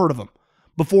never heard of him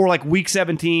before like week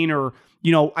 17 or,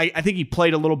 I think he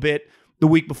played a little bit the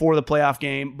week before the playoff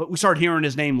game, but we started hearing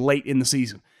his name late in the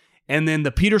season. And then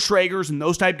the Peter Schrager's and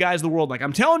those type guys of the world, like,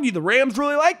 I'm telling you, the Rams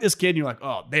really like this kid. And you're like,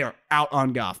 oh, they are out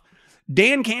on Goff.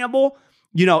 Dan Campbell,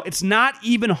 it's not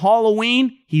even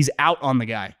Halloween. He's out on the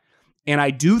guy. And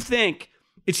I do think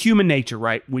it's human nature,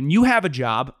 right? When you have a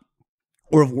job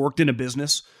or have worked in a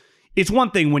business, it's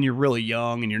one thing when you're really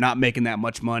young and you're not making that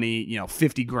much money,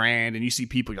 $50,000, and you see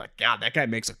people, you're like, God, that guy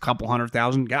makes a couple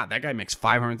 $100,000. God, that guy makes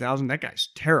 $500,000. That guy's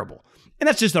terrible. And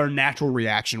that's just our natural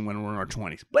reaction when we're in our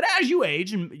 20s. But as you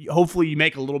age and hopefully you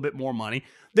make a little bit more money,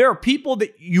 there are people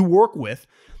that you work with,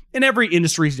 and every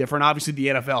industry is different. Obviously, the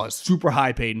NFL has super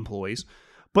high paid employees.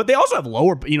 But they also have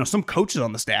lower, some coaches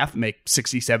on the staff make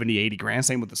 60, 70, 80 grand.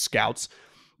 Same with the scouts.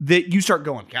 That you start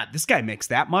going, God, this guy makes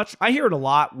that much. I hear it a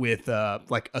lot with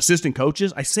assistant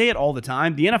coaches. I say it all the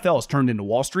time. The NFL has turned into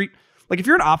Wall Street. Like if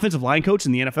you're an offensive line coach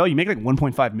in the NFL, you make like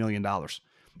 $1.5 million.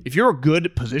 If you're a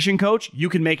good position coach, you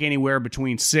can make anywhere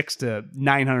between $600,000 to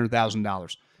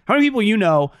 $900,000. How many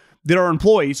people that are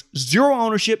employees, zero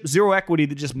ownership, zero equity,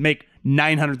 that just make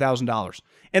 $900,000?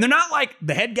 And they're not like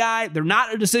the head guy. They're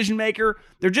not a decision maker.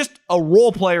 They're just a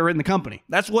role player in the company.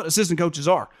 That's what assistant coaches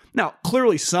are. Now,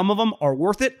 clearly some of them are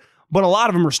worth it, but a lot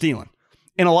of them are stealing.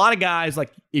 And a lot of guys,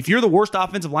 like if you're the worst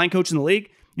offensive line coach in the league,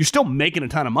 you're still making a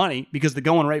ton of money because the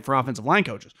going rate for offensive line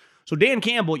coaches. So Dan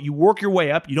Campbell, you work your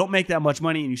way up, you don't make that much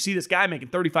money, and you see this guy making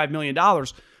 $35 million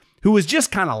who is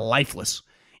just kind of lifeless.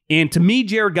 And to me,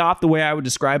 Jared Goff, the way I would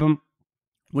describe him,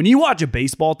 when you watch a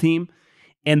baseball team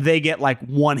and they get like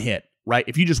one hit, right?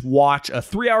 If you just watch a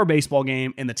 3-hour baseball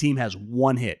game and the team has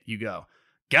one hit, you go,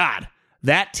 God,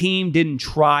 that team didn't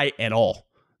try at all.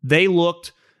 They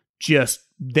looked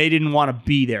they didn't want to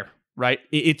be there, right?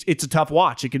 It's a tough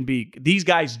watch. It can be, these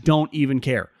guys don't even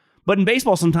care. But in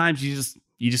baseball, sometimes you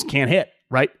just can't hit,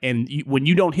 right? And when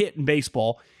you don't hit in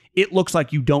baseball, it looks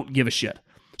like you don't give a shit.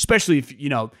 Especially if,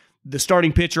 the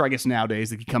starting pitcher, I guess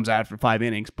nowadays, he comes out after 5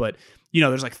 innings, but,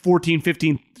 there's like 14,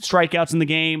 15 strikeouts in the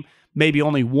game, maybe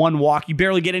only one walk. You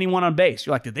barely get anyone on base.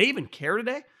 You're like, did they even care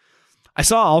today? I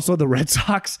saw also the Red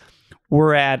Sox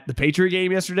were at the Patriot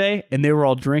game yesterday, and they were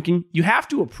all drinking. You have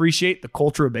to appreciate the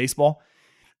culture of baseball.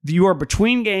 You are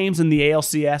between games in the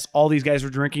ALCS. All these guys were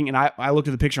drinking, and I looked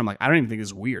at the picture. I'm like, I don't even think this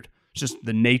is weird. It's just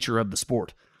the nature of the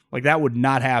sport. Like, that would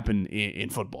not happen in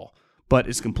football. But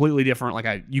it's completely different.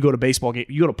 Like, you go to baseball game,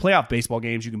 you go to playoff baseball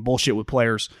games, you can bullshit with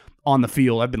players on the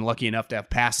field. I've been lucky enough to have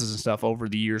passes and stuff over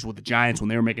the years with the Giants when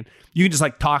they were making. You can just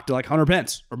like talk to like Hunter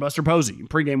Pence or Buster Posey in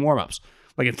pregame warmups.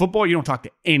 Like in football, you don't talk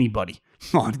to anybody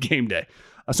on game day.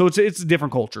 So it's a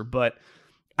different culture. But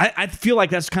I feel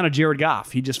like that's kind of Jared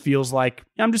Goff. He just feels like,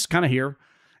 I'm just kind of here.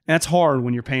 And that's hard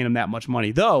when you're paying him that much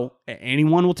money. Though,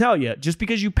 anyone will tell you, just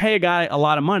because you pay a guy a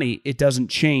lot of money, it doesn't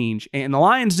change. And the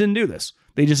Lions didn't do this.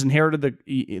 They just inherited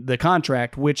the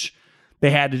contract, which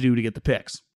they had to do to get the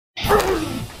picks.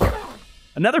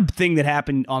 Another thing that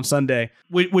happened on Sunday,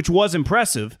 which was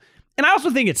impressive, and I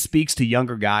also think it speaks to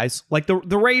younger guys. Like the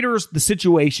Raiders, the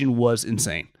situation was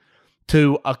insane.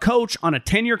 To a coach on a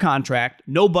 10-year contract,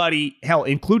 nobody, hell,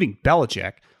 including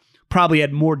Belichick, probably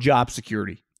had more job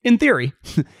security, in theory.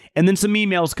 And then some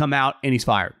emails come out, and he's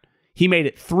fired. He made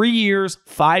it 3 years,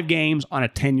 5 games on a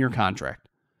 10-year contract.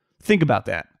 Think about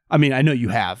that. I mean, I know you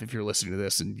have if you're listening to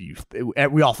this, and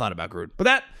we all thought about Gruden. But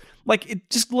that,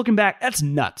 just looking back, that's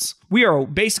nuts. We are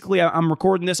basically, I'm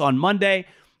recording this on Monday,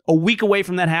 a week away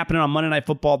from that happening on Monday Night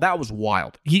Football. That was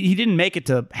wild. He didn't make it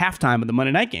to halftime of the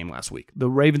Monday night game last week, the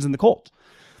Ravens and the Colts.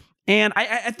 And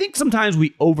I think sometimes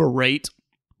we overrate,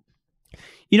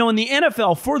 in the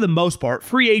NFL, for the most part,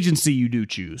 free agency you do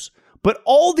choose. But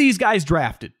all these guys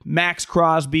drafted, Max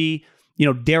Crosby,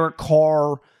 Derek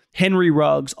Carr, Henry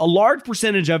Ruggs, a large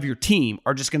percentage of your team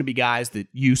are just going to be guys that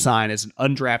you sign as an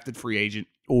undrafted free agent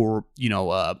or,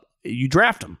 you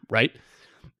draft them, right?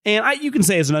 And you can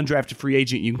say as an undrafted free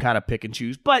agent, you can kind of pick and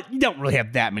choose, but you don't really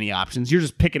have that many options. You're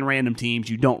just picking random teams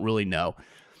you don't really know.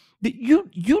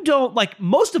 You don't, like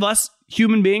most of us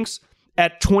human beings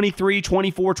at 23,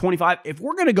 24, 25, if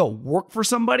we're going to go work for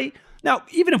somebody, now,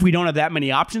 even if we don't have that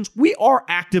many options, we are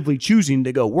actively choosing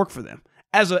to go work for them.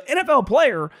 As an NFL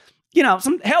player,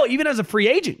 even as a free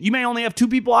agent, you may only have 2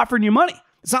 people offering you money.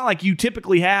 It's not like you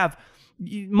typically have,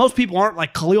 most people aren't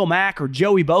like Khalil Mack or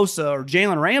Joey Bosa or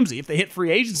Jalen Ramsey. If they hit free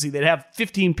agency, they'd have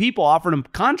 15 people offering them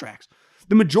contracts.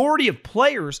 The majority of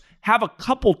players have a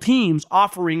couple teams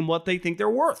offering what they think they're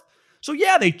worth. So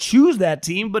yeah, they choose that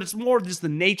team, but it's more just the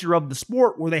nature of the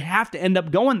sport where they have to end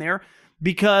up going there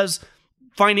because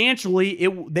financially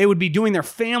they would be doing their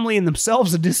family and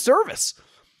themselves a disservice.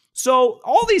 So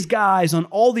all these guys on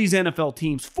all these NFL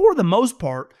teams, for the most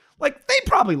part, they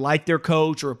probably like their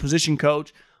coach or a position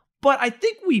coach, but I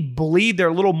think we believe they're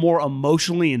a little more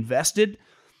emotionally invested.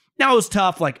 Now, it was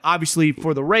tough. Obviously,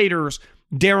 for the Raiders,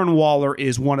 Darren Waller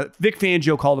is Vic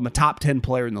Fangio called him a top 10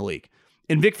 player in the league.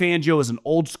 And Vic Fangio is an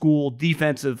old school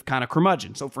defensive kind of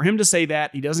curmudgeon. So for him to say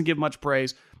that, he doesn't give much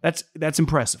praise. That's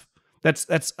impressive.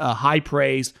 That's a high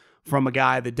praise from a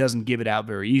guy that doesn't give it out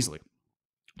very easily.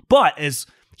 But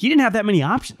he didn't have that many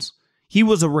options. He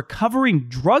was a recovering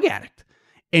drug addict.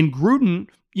 And Gruden,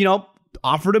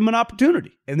 offered him an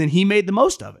opportunity. And then he made the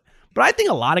most of it. But I think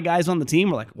a lot of guys on the team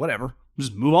were like, whatever,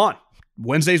 just move on.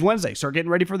 Wednesday's Wednesday. Start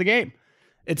getting ready for the game.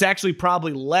 It's actually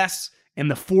probably less in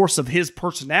the force of his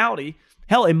personality.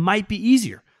 Hell, it might be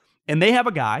easier. And they have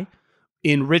a guy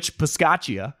in Rich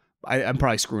Piscaccia, I'm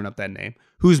probably screwing up that name,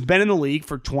 who's been in the league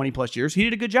for 20 plus years. He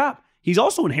did a good job. He's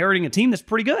also inheriting a team that's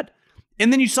pretty good.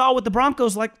 And then you saw with the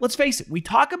Broncos, let's face it, we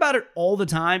talk about it all the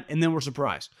time, and then we're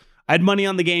surprised. I had money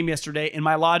on the game yesterday, and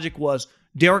my logic was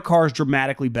Derek Carr is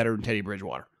dramatically better than Teddy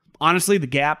Bridgewater. Honestly, the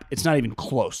gap, it's not even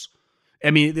close.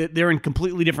 I mean, they're in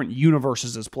completely different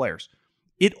universes as players.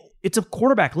 It's a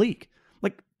quarterback league.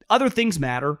 Other things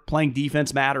matter. Playing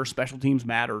defense matters. Special teams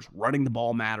matters. Running the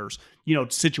ball matters,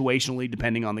 situationally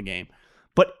depending on the game.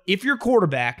 But if your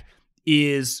quarterback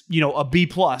is, a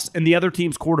B+ and the other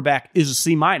team's quarterback is a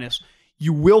C-,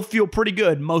 you will feel pretty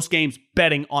good most games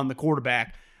betting on the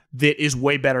quarterback that is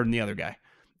way better than the other guy.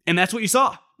 And that's what you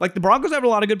saw. Like, the Broncos have a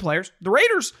lot of good players. The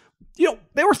Raiders,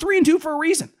 they were 3-2 for a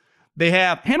reason. They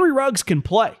have Henry Ruggs can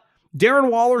play.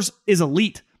 Darren Waller's is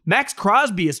elite. Max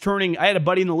Crosby is turning. I had a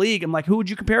buddy in the league. I'm like, who would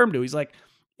you compare him to? He's like,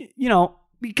 he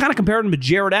kind of compared him to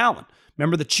Jared Allen.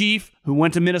 Remember the Chief who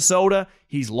went to Minnesota?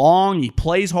 He's long. He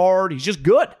plays hard. He's just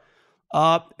good.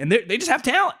 And they just have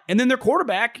talent. And then their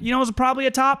quarterback, is probably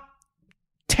a top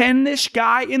 10-ish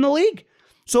guy in the league.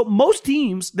 So most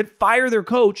teams that fire their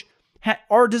coach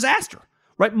are a disaster,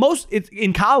 right?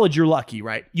 In college, you're lucky,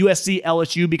 right? USC,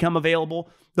 LSU become available.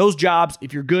 Those jobs,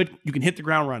 if you're good, you can hit the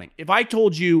ground running. If I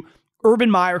told you Urban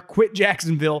Meyer quit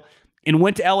Jacksonville and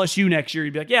went to LSU next year,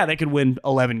 you'd be like, yeah, they could win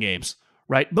 11 games,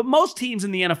 right? But most teams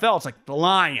in the NFL, it's like the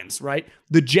Lions, right?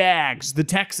 The Jags, the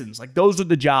Texans, like those are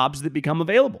the jobs that become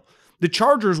available. The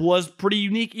Chargers was pretty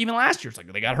unique even last year. It's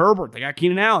like they got Herbert, they got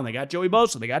Keenan Allen, they got Joey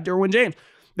Bosa, they got Derwin James.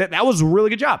 That was a really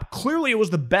good job. Clearly, it was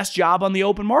the best job on the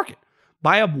open market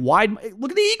by a wide.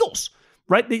 Look at the Eagles,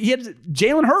 right?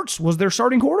 Jalen Hurts was their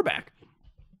starting quarterback.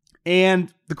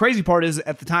 And the crazy part is,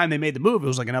 at the time they made the move, it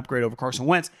was like an upgrade over Carson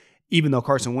Wentz, even though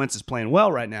Carson Wentz is playing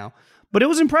well right now. But it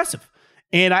was impressive.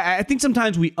 And I think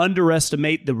sometimes we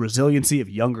underestimate the resiliency of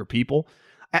younger people.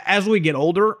 As we get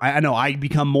older, I know I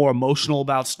become more emotional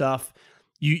about stuff.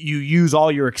 You use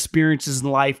all your experiences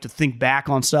in life to think back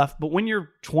on stuff. But when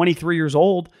you're 23 years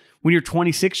old, when you're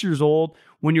 26 years old,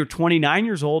 when you're 29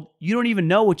 years old, you don't even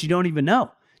know what you don't even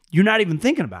know. You're not even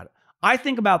thinking about it. I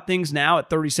think about things now at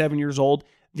 37 years old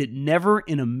that never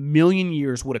in a million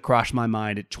years would have crossed my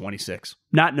mind at 26.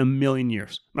 Not in a million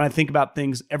years. But I think about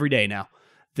things every day now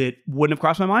that wouldn't have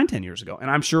crossed my mind 10 years ago. And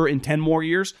I'm sure in 10 more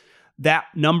years, that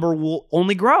number will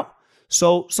only grow.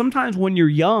 So sometimes when you're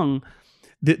young,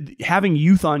 having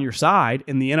youth on your side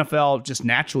in the NFL, just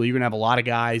naturally, you're going to have a lot of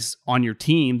guys on your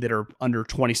team that are under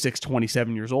 26,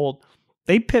 27 years old.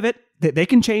 They pivot. They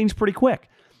can change pretty quick.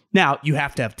 Now, you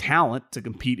have to have talent to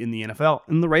compete in the NFL,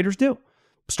 and the Raiders do,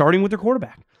 starting with their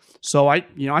quarterback. So I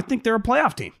think they're a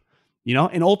playoff team.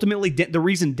 And ultimately, the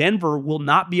reason Denver will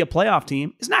not be a playoff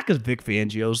team is not because Vic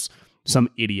Fangio's some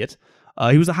idiot.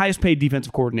 He was the highest paid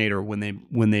defensive coordinator when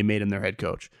they made him their head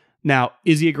coach. Now,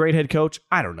 is he a great head coach?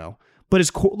 I don't know. But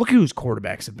look at who his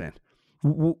quarterbacks have been.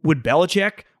 Would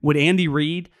Belichick, would Andy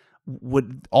Reid,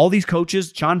 would all these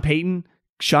coaches, Sean Payton,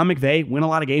 Sean McVay, win a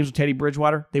lot of games with Teddy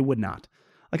Bridgewater? They would not.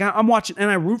 Like, I'm watching,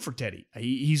 and I root for Teddy.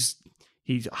 He's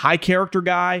a high character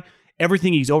guy.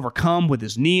 Everything he's overcome with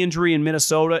his knee injury in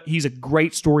Minnesota, he's a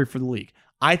great story for the league.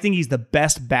 I think he's the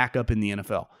best backup in the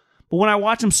NFL. But when I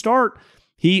watch him start,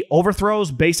 he overthrows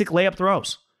basic layup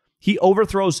throws. He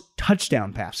overthrows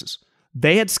touchdown passes.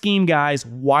 They had scheme guys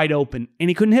wide open, and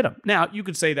he couldn't hit them. Now, you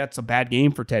could say that's a bad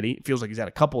game for Teddy. It feels like he's had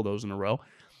a couple of those in a row.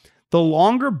 The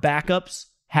longer backups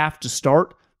have to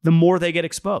start, the more they get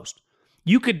exposed.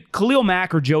 Khalil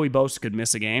Mack or Joey Bosa could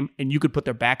miss a game, and you could put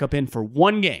their backup in for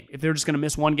one game if they're just going to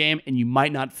miss one game, and you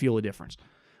might not feel a difference.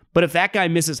 But if that guy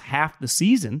misses half the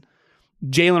season,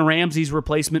 Jalen Ramsey's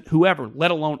replacement, whoever,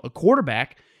 let alone a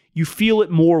quarterback, you feel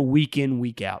it more week in,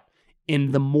 week out.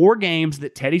 And the more games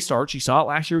that Teddy starts, you saw it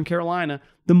last year in Carolina,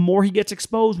 the more he gets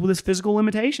exposed with his physical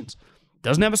limitations.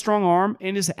 Doesn't have a strong arm,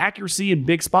 and his accuracy in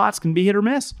big spots can be hit or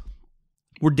miss.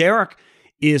 Where Derek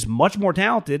is much more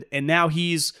talented, and now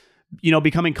he's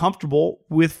becoming comfortable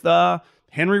with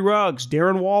Henry Ruggs,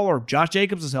 Darren Waller, Josh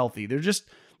Jacobs is healthy.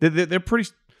 They're pretty.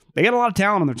 They got a lot of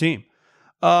talent on their team.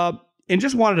 And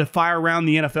just wanted to fire around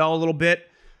the NFL a little bit.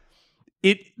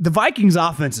 The Vikings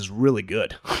offense is really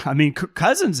good. I mean,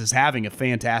 Cousins is having a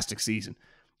fantastic season.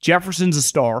 Jefferson's a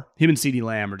star. Him and CeeDee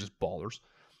Lamb are just ballers.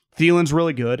 Thielen's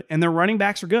really good, and their running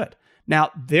backs are good.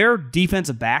 Now, their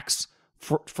defensive backs,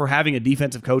 for having a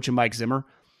defensive coach in Mike Zimmer,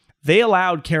 they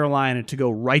allowed Carolina to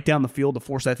go right down the field to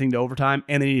force that thing to overtime,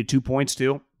 and they needed 2 points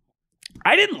too.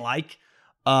 I didn't like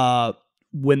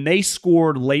when they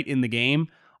scored late in the game.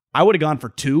 I would have gone for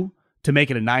 2 to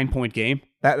make it a 9-point game.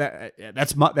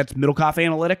 That's Middlecoff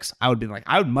analytics. I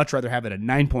would much rather have it a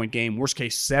 9-point game, worst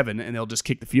case 7, and they'll just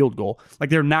kick the field goal. Like,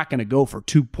 they're not going to go for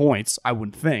 2 points, I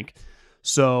wouldn't think.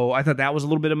 So I thought that was a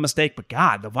little bit of a mistake. But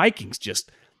God, the Vikings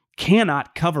just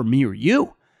cannot cover me or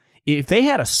you. If they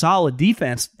had a solid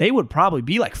defense, they would probably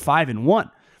be like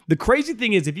 5-1. The crazy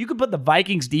thing is, if you could put the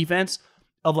Vikings defense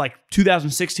of like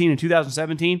 2016 and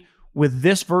 2017 with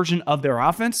this version of their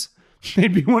offense,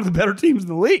 they'd be one of the better teams in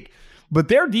the league. But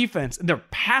their defense, and their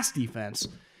pass defense,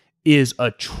 is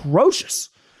atrocious.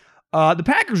 The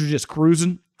Packers were just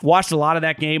cruising. Watched a lot of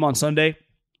that game on Sunday.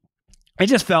 It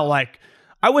just felt like,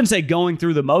 I wouldn't say going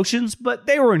through the motions, but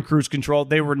they were in cruise control.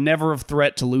 They were never a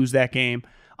threat to lose that game.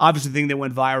 Obviously, the thing that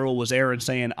went viral was Aaron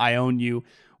saying, "I own you,"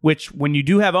 which when you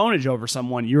do have ownage over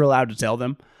someone, you're allowed to tell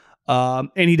them.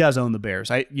 And he does own the Bears.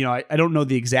 I don't know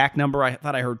the exact number. I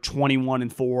thought I heard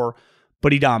 21-4,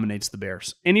 but he dominates the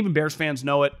Bears. And even Bears fans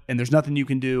know it, and there's nothing you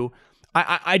can do.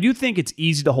 I do think it's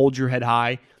easy to hold your head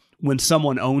high when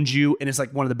someone owns you and it's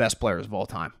like one of the best players of all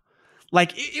time.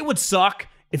 Like, it would suck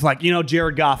if, like,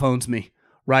 Jared Goff owns me,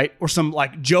 right? Or some,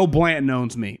 like, Joe Blanton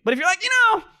owns me. But if you're like,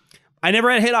 I never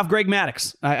had a hit off Greg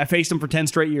Maddux. I faced him for 10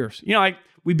 straight years.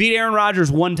 We beat Aaron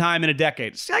Rodgers one time in a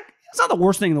decade. It's like, it's not the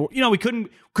worst thing in the world. We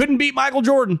couldn't beat Michael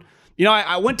Jordan.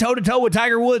 I went toe-to-toe with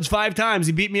Tiger Woods 5 times.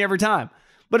 He beat me every time.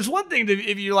 But it's one thing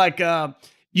if you're like,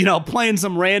 playing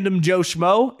some random Joe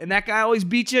Schmo and that guy always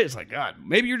beats you. It's like, God,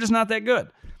 maybe you're just not that good.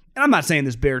 And I'm not saying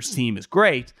this Bears team is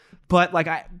great, but like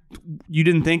you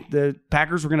didn't think the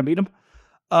Packers were going to beat them?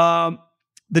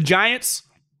 The Giants,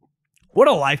 what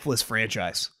a lifeless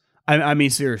franchise. I mean,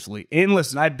 seriously. And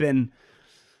listen,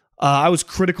 I was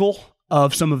critical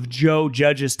of some of Joe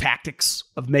Judge's tactics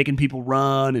of making people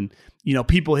run, and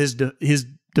people, his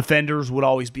defenders would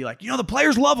always be like, the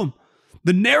players love him.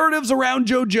 The narratives around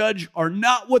Joe Judge are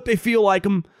not what they feel like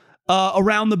him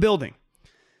around the building.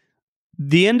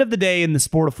 The end of the day in the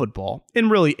sport of football, in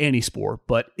really any sport,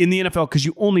 but in the NFL, because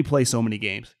you only play so many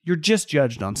games, you're just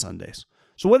judged on Sundays.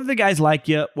 So whether the guys like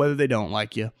you, whether they don't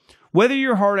like you, whether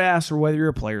you're a hard ass or whether you're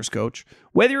a player's coach,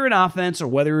 whether you're an offense or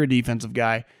whether you're a defensive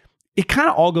guy, it kind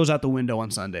of all goes out the window on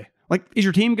Sunday. Like, is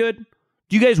your team good?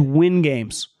 Do you guys win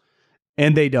games?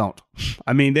 And they don't.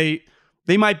 I mean, they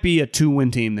might be a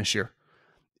 2-win team this year.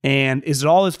 And is it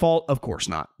all his fault? Of course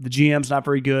not. The GM's not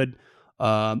very good.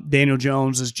 Daniel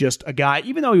Jones is just a guy,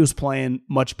 even though he was playing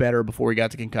much better before he got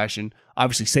the concussion.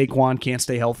 Obviously, Saquon can't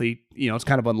stay healthy. It's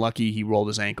kind of unlucky he rolled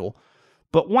his ankle.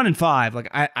 But 1-5, like,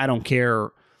 I don't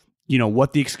care,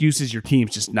 what the excuse is. Your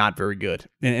team's just not very good.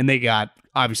 And they got,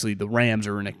 obviously, the Rams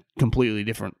are in a completely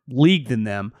different league than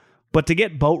them. But to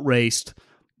get boat raced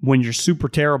when you're super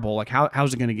terrible, like,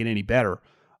 how's it going to get any better?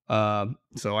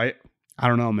 So I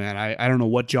don't know, man. I don't know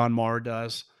what John Mara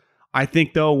does. I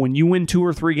think, though, when you win 2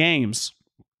 or 3 games,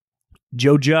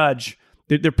 Joe Judge,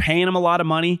 they're paying him a lot of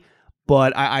money,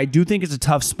 but I do think it's a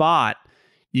tough spot.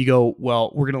 You go,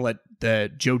 well, we're going to let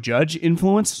the Joe Judge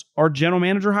influence our general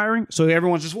manager hiring? So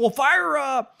everyone's just, well, fire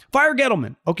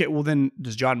Gettleman. Okay, well, then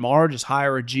does John Mara just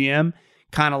hire a GM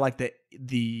kind of like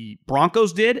the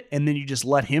Broncos did, and then you just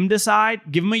let him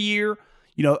decide, give him a year?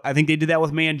 I think they did that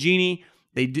with Mangini.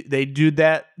 They do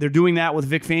that. They're doing that with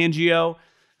Vic Fangio.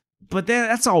 But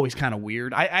that's always kind of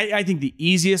weird. I think the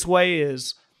easiest way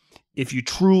is, if you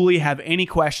truly have any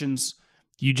questions,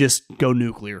 you just go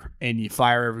nuclear and you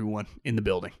fire everyone in the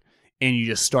building and you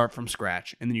just start from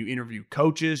scratch. And then you interview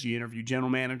coaches, you interview general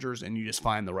managers, and you just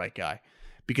find the right guy.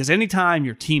 Because anytime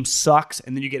your team sucks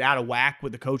and then you get out of whack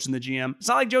with the coach and the GM, it's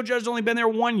not like Joe Judge's only been there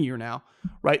 1 year now,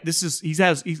 right?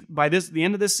 By the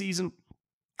end of this season,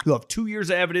 he'll have 2 years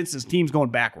of evidence his team's going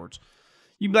backwards.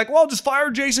 You'd be like, well, just fire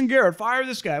Jason Garrett, fire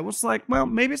this guy. Well, it's like, well,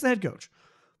 maybe it's the head coach.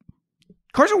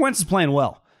 Carson Wentz is playing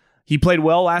well. He played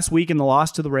well last week in the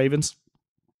loss to the Ravens.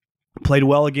 Played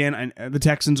well again. And the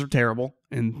Texans are terrible.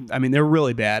 And, I mean, they're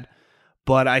really bad.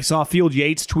 But I saw Field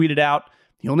Yates tweeted out,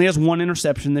 he only has 1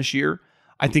 interception this year.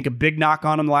 I think a big knock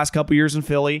on him the last couple years in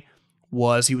Philly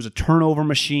was he was a turnover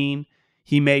machine.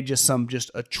 He made some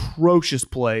atrocious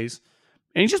plays.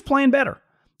 And he's just playing better.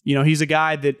 He's a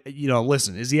guy that,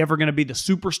 listen, is he ever going to be the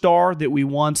superstar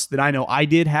that I know I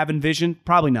did have envisioned?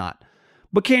 Probably not.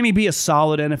 But can he be a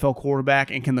solid NFL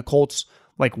quarterback, and can the Colts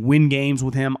win games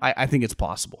with him? I think it's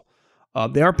possible.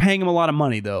 They are paying him a lot of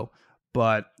money, though.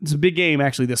 But it's a big game,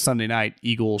 actually, this Sunday night.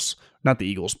 Not the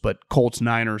Eagles, but Colts,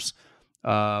 Niners.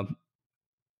 I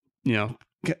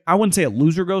wouldn't say a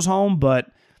loser goes home, but,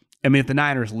 I mean, if the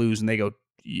Niners lose and they go,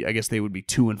 I guess they would be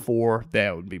 2-4.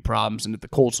 That would be problems. And if the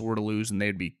Colts were to lose and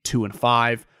they'd be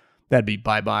 2-5, that'd be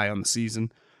bye-bye on the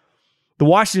season. The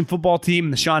Washington football team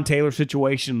and the Sean Taylor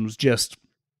situation was just,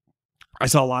 I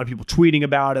saw a lot of people tweeting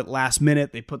about it last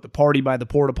minute. They put the party by the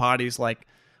porta potties.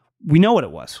 We know what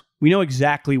it was. We know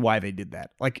exactly why they did that.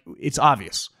 It's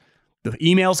obvious. The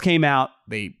emails came out.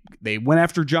 They went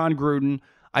after John Gruden.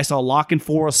 I saw Locke and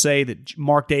Forrest say that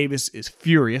Mark Davis is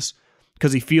furious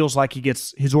because he feels like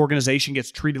his organization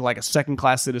gets treated like a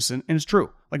second-class citizen. And it's true.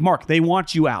 Mark, they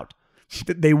want you out.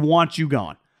 They want you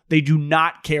gone. They do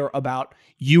not care about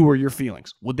you or your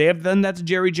feelings. Would they have done that to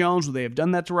Jerry Jones? Would they have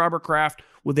done that to Robert Kraft?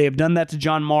 Would they have done that to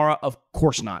John Mara? Of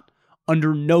course not.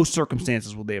 Under no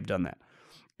circumstances would they have done that.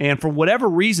 And for whatever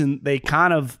reason, they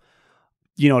kind of,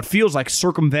 it feels like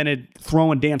circumvented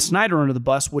throwing Dan Snyder under the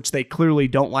bus, which they clearly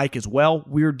don't like as well.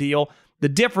 Weird deal. The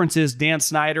difference is Dan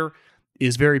Snyder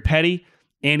is very petty,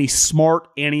 and he's smart,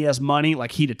 and he has money.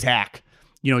 Like, he'd attack.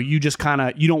 You just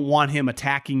you don't want him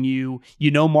attacking you.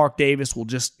 Mark Davis will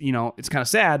just, it's kind of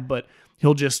sad, but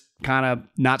he'll just kind of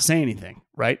not say anything,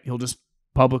 right? He'll just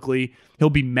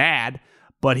he'll be mad,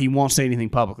 but he won't say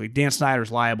anything publicly. Dan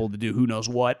Snyder's liable to do who knows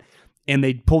what. And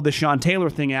they pulled the Sean Taylor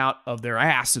thing out of their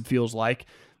ass, it feels like,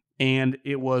 and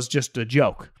it was just a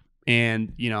joke.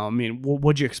 And,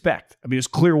 what'd you expect? It's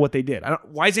clear what they did.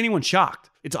 Why is anyone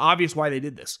shocked? It's obvious why they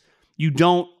did this. You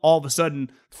don't all of a sudden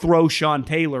throw Sean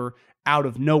Taylor out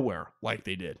of nowhere like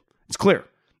they did. It's clear.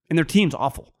 And their team's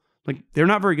awful. Like, they're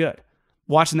not very good.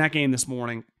 Watching that game this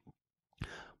morning,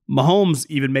 Mahomes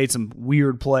even made some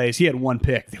weird plays. He had one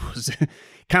pick that was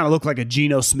kind of looked like a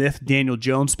Geno Smith, Daniel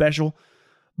Jones special.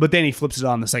 But then he flips it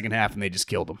on in the second half, and they just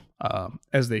killed him,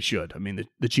 as they should.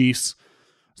 The Chiefs,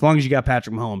 as long as you got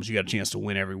Patrick Mahomes, you got a chance to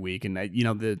win every week. And,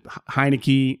 the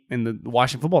Heineke and the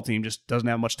Washington football team just doesn't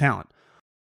have much talent.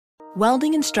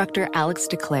 Welding instructor Alex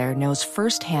DeClaire knows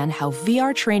firsthand how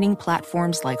VR training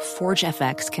platforms like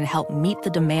ForgeFX can help meet the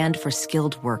demand for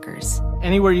skilled workers.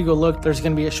 Anywhere you go look, there's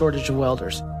going to be a shortage of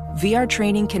welders. VR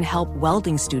training can help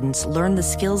welding students learn the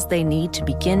skills they need to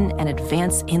begin and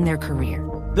advance in their career.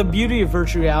 The beauty of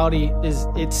virtual reality is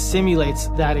it simulates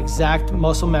that exact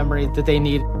muscle memory that they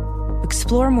need.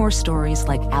 Explore more stories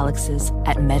like Alex's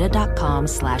at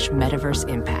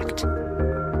meta.com/metaverseimpact.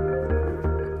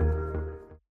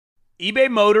 eBay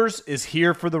Motors is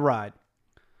here for the ride.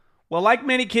 Well, like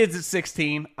many kids at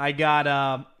 16, I got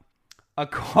a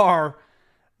car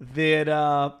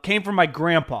that came from my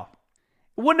grandpa.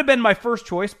 It wouldn't have been my first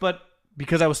choice, but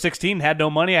because I was 16 and had no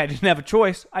money, I didn't have a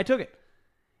choice, I took it.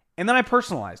 And then I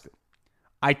personalized it.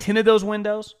 I tinted those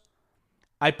windows.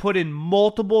 I put in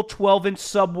multiple 12-inch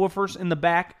subwoofers in the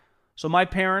back so my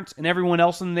parents and everyone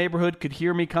else in the neighborhood could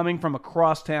hear me coming from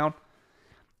across town.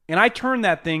 And I turned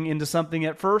that thing into something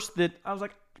at first that I was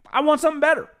like, I want something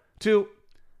better. To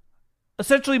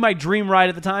essentially my dream ride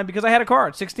at the time, because I had a car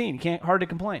at 16. Hard to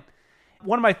complain.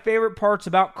 One of my favorite parts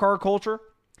about car culture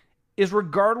is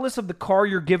regardless of the car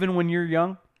you're given when you're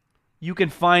young, you can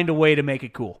find a way to make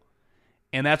it cool.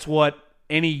 And that's what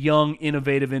any young,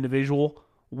 innovative individual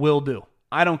will do.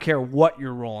 I don't care what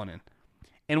you're rolling in.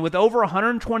 And with over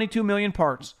 122 million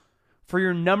parts for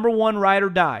your number one ride or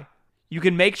die, you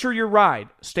can make sure your ride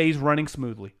stays running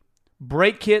smoothly.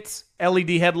 Brake kits,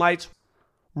 LED headlights,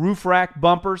 roof rack,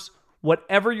 bumpers,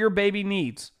 whatever your baby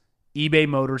needs, eBay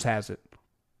Motors has it.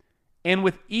 And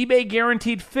with eBay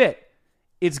Guaranteed Fit,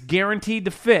 it's guaranteed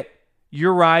to fit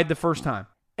your ride the first time,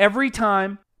 every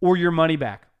time, or your money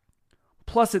back.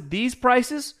 Plus, at these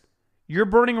prices, you're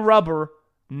burning rubber,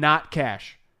 not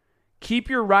cash. Keep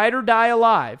your ride or die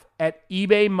alive at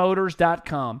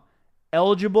ebaymotors.com.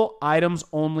 Eligible items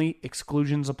only.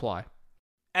 Exclusions apply.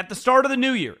 At the start of the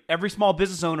new year, every small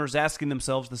business owner is asking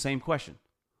themselves the same question.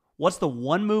 What's the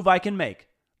one move I can make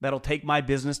that'll take my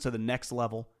business to the next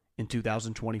level in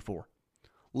 2024?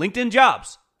 LinkedIn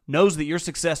Jobs knows that your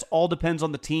success all depends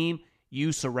on the team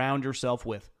you surround yourself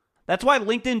with. That's why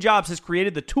LinkedIn Jobs has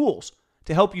created the tools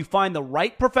to help you find the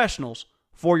right professionals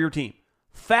for your team,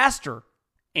 faster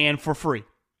and for free.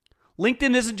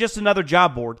 LinkedIn isn't just another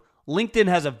job board. LinkedIn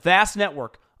has a vast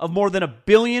network of more than 1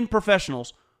 billion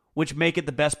professionals, which make it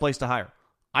the best place to hire.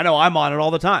 I know I'm on it all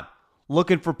the time,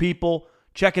 looking for people,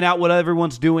 checking out what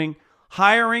everyone's doing.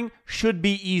 Hiring should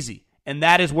be easy, and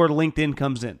that is where LinkedIn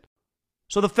comes in.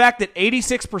 So the fact that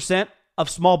 86% of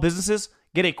small businesses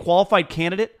get a qualified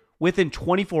candidate within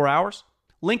 24 hours,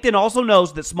 LinkedIn also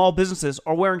knows that small businesses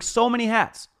are wearing so many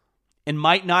hats and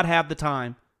might not have the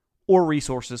time or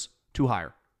resources to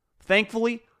hire.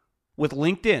 Thankfully, with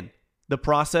LinkedIn, the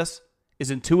process is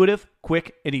intuitive,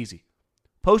 quick, and easy.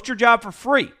 Post your job for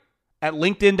free at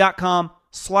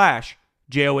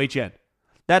linkedin.com/JOHN.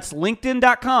 That's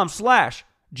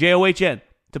linkedin.com/JOHN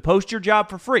to post your job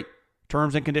for free.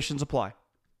 Terms and conditions apply.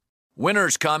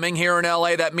 Winter's coming. Here in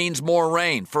LA, that means more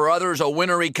rain. For others, a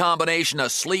wintry combination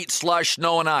of sleet, slush,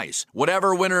 snow, and ice.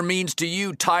 Whatever winter means to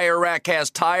you, Tire Rack has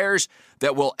tires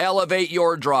that will elevate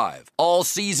your drive.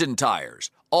 All-season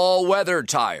tires, all-weather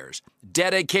tires,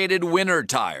 dedicated winter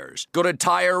tires. Go to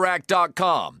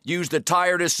TireRack.com. Use the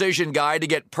Tire Decision Guide to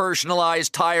get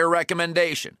personalized tire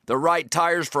recommendation. The right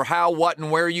tires for how, what, and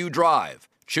where you drive.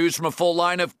 Choose from a full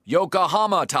line of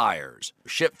Yokohama tires.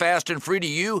 Ship fast and free to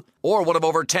you or one of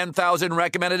over 10,000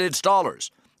 recommended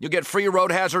installers. You'll get free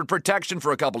road hazard protection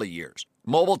for a couple of years.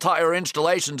 Mobile tire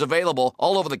installations available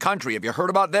all over the country. Have you heard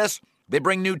about this? They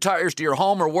bring new tires to your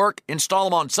home or work, install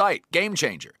them on site. Game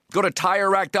changer. Go to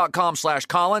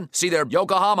TireRack.com/Colin, see their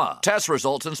Yokohama test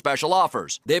results and special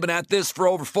offers. They've been at this for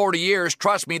over 40 years.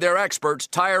 Trust me, they're experts.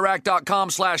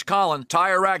 TireRack.com/Colin.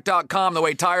 TireRack.com, the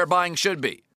way tire buying should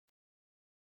be.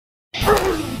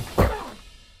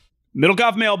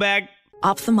 Middlecoff Mailbag.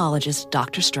 Ophthalmologist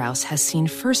Dr. Strauss has seen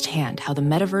firsthand how the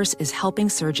metaverse is helping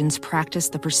surgeons practice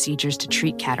the procedures to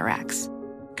treat cataracts.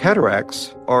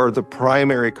 Cataracts are the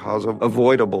primary cause of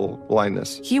avoidable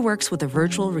blindness. He works with a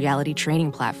virtual reality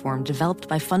training platform developed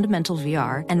by Fundamental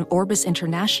VR and Orbis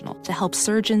International to help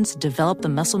surgeons develop the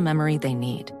muscle memory they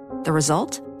need. The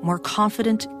result? More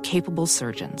confident, capable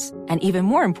surgeons. And even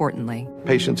more importantly,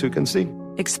 Patients who can see.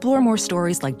 explore more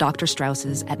stories like Dr.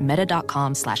 Strauss's at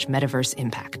meta.com/metaverse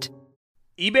impact.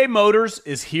 eBay Motors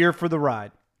is here for the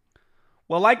ride.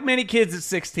 Well, like many kids at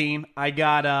 16, I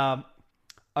got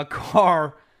a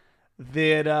car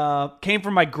that came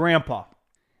from my grandpa.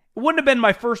 It wouldn't have been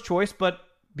my first choice, but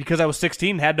because I was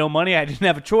 16 and had no money, I didn't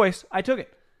have a choice, I took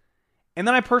it. And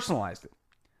then I personalized it.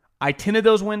 I tinted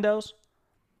those windows.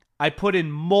 I put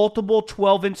in multiple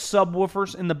 12-inch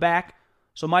subwoofers in the back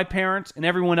so my parents and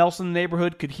everyone else in the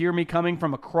neighborhood could hear me coming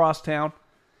from across town.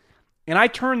 And I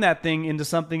turned that thing into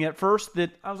something at first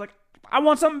that I was like, I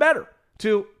want something better.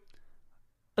 To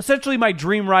essentially my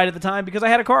dream ride at the time, because I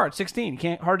had a car at 16.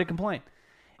 Hard to complain.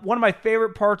 One of my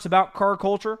favorite parts about car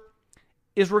culture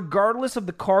is regardless of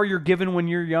the car you're given when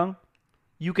you're young,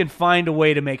 you can find a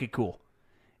way to make it cool.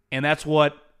 And that's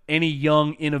what any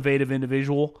young, innovative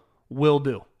individual will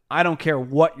do. I don't care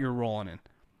what you're rolling in.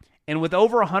 And with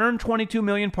over 122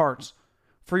 million parts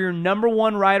for your number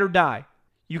one ride or die,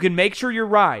 you can make sure your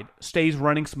ride stays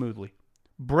running smoothly.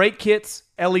 Brake kits,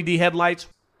 LED headlights,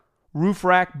 roof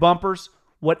rack, bumpers,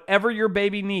 whatever your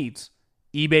baby needs,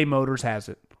 eBay Motors has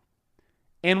it.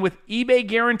 And with eBay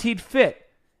Guaranteed Fit,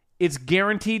 it's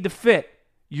guaranteed to fit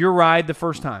your ride the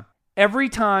first time, every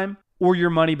time, or your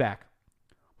money back.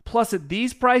 Plus, at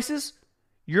these prices,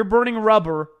 you're burning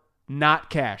rubber,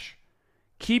 not cash.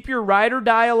 Keep your ride or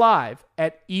die alive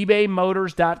at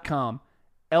ebaymotors.com.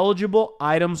 Eligible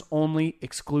items only.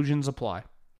 Exclusions apply.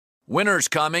 Winter's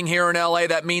coming. Here in LA,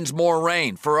 that means more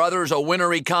rain. For others, a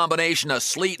wintry combination of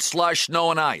sleet, slush,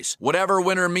 snow, and ice. Whatever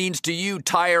winter means to you,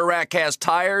 Tire Rack has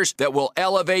tires that will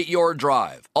elevate your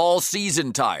drive.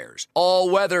 All-season tires,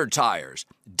 all-weather tires,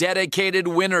 dedicated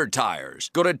winter tires.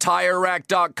 Go to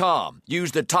TireRack.com.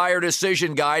 Use the Tire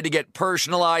Decision Guide to get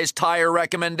personalized tire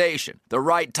recommendation. The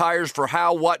right tires for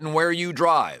how, what, and where you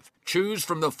drive. Choose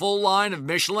from the full line of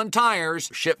Michelin tires,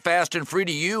 ship fast and free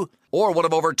to you, or one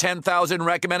of over 10,000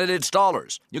 recommended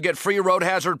installers. You'll get free road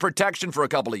hazard protection for a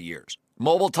couple of years.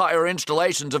 Mobile tire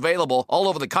installations available all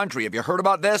over the country. Have you heard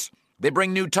about this? They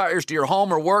bring new tires to your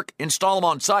home or work, install them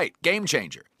on site. Game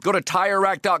changer. Go to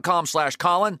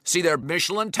TireRack.com/Colin, see their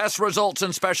Michelin test results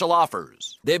and special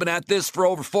offers. They've been at this for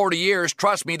over 40 years.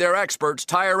 Trust me, they're experts.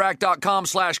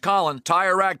 TireRack.com/Colin.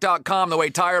 TireRack.com, the way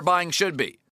tire buying should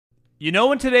be. You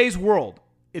know, in today's world,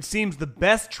 it seems the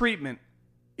best treatment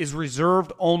is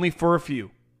reserved only for a few.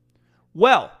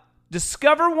 Well,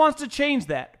 Discover wants to change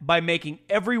that by making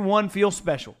everyone feel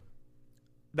special.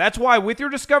 That's why with your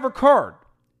Discover card,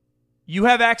 you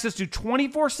have access to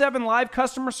 24/7 live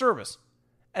customer service,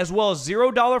 as well as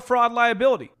 $0 fraud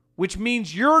liability, which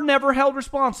means you're never held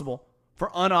responsible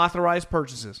for unauthorized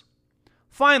purchases.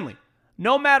 Finally,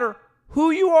 no matter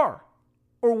who you are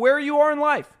or where you are in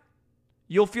life,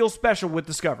 you'll feel special with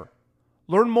Discover.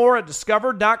 Learn more at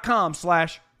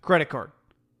discover.com/credit card.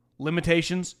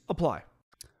 Limitations apply.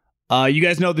 You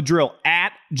guys know the drill.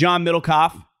 At John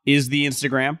Middlecoff is the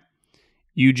Instagram.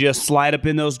 You just slide up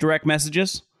in those direct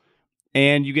messages,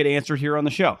 and you get answered here on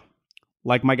the show.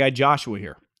 Like my guy Joshua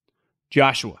here.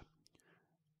 Joshua,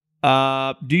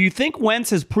 do you think Wentz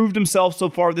has proved himself so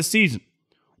far this season?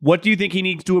 What do you think he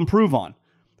needs to improve on?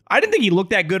 I didn't think he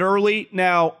looked that good early.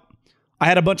 Now, I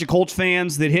had a bunch of Colts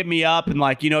fans that hit me up and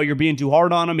like, you're being too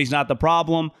hard on him. He's not the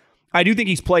problem. I do think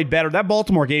he's played better. That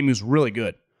Baltimore game was really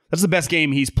good. That's the best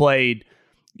game he's played,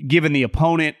 given the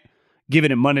opponent,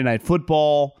 given it Monday Night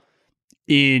Football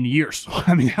in years.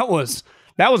 I mean, that was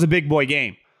a big boy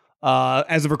game.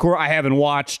 As of record, I haven't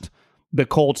watched the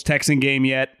Colts-Texan game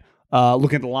yet.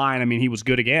 Looking at the line, I mean, he was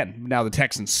good again. Now the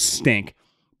Texans stink.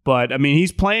 But, I mean,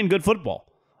 he's playing good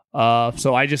football.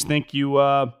 So I just think you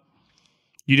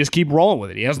just keep rolling with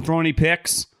it. He hasn't thrown any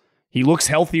picks. He looks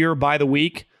healthier by the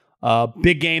week.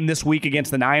 Big game this week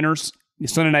against the Niners,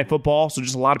 Sunday Night Football. So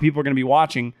just a lot of people are going to be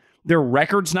watching. Their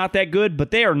record's not that good,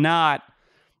 but they are not,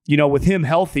 with him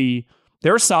healthy,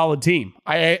 they're a solid team.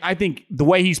 I think the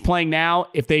way he's playing now,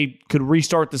 if they could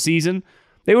restart the season,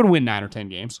 they would win 9 or 10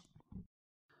 games.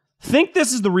 Think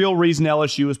this is the real reason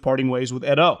LSU is parting ways with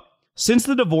Ed O. Since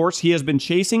the divorce, he has been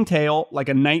chasing tail like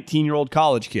a 19-year-old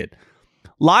college kid. A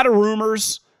lot of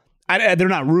rumors. They're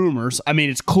not rumors. I mean,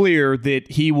 it's clear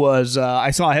that he was,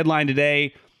 I saw a headline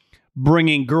today,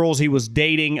 bringing girls he was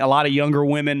dating, a lot of younger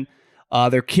women,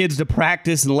 their kids to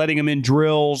practice and letting them in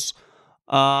drills.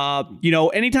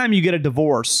 Anytime you get a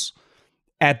divorce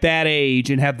at that age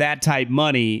and have that type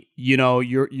money,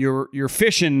 you're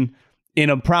fishing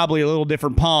in probably a little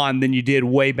different pond than you did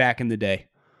way back in the day,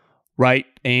 right?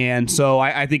 And so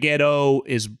I think Ed O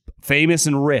is famous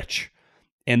and rich,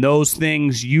 and those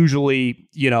things usually,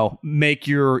 make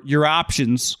your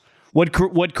options. What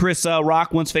Chris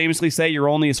Rock once famously say, you're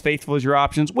only as faithful as your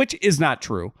options, which is not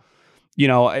true.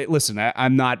 Listen,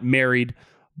 I'm not married,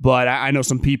 but I know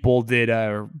some people that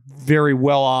are very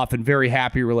well off and very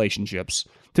happy relationships.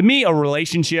 To me, a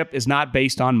relationship is not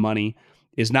based on money,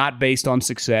 is not based on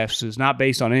success, is not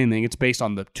based on anything. It's based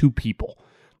on the two people.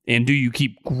 And do you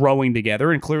keep growing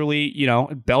together? And clearly,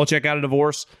 Belichick got a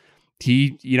divorce.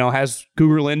 He, has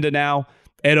Cougar Linda now.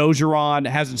 Ed Ogeron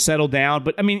hasn't settled down.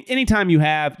 But, I mean, anytime you're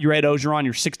Ed Ogeron,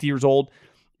 you're 60 years old,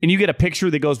 and you get a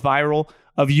picture that goes viral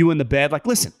of you in the bed, like,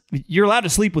 listen, you're allowed to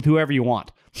sleep with whoever you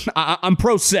want. I'm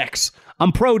pro-sex.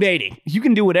 I'm pro-dating. You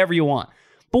can do whatever you want.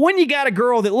 But when you got a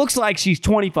girl that looks like she's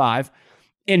 25,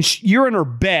 and you're in her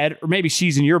bed, or maybe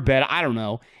she's in your bed, I don't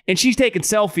know, and she's taking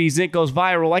selfies and it goes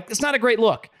viral, like, it's not a great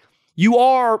look. You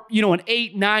are, an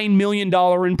 $8-9 million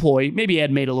employee. Maybe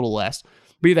Ed made a little less.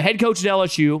 But you're the head coach at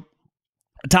LSU,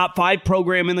 a top 5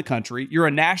 program in the country. You're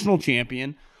a national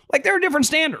champion. Like, there are different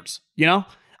standards,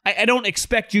 I don't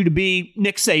expect you to be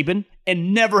Nick Saban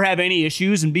and never have any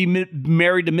issues and be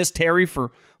married to Miss Terry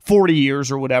for 40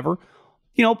 years or whatever.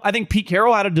 I think Pete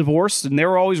Carroll had a divorce, and there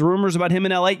were always rumors about him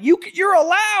in L.A. You're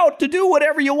allowed to do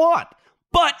whatever you want,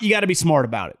 but you got to be smart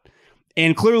about it.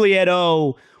 And clearly Ed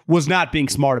O was not being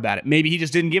smart about it. Maybe he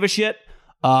just didn't give a shit.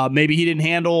 Maybe he didn't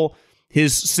handle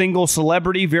his single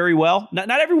celebrity very well. Not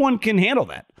everyone can handle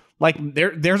that. Like,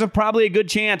 there's probably a good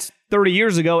chance 30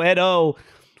 years ago Ed O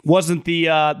wasn't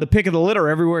the pick of the litter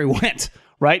everywhere he went.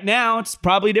 Right now, it's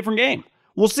probably a different game.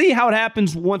 We'll see how it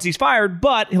happens once he's fired,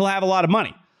 but he'll have a lot of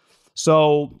money.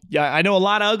 So, yeah, I know a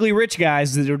lot of ugly rich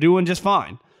guys that are doing just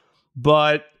fine.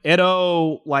 But Ed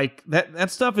O, like,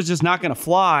 that stuff is just not going to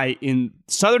fly in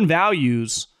Southern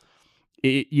values.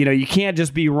 You can't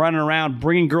just be running around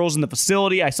bringing girls in the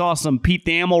facility. I saw some Pete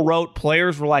Thamel wrote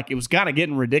players were like, it was kind of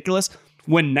getting ridiculous.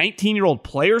 When 19-year-old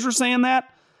players are saying that,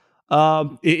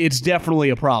 it's definitely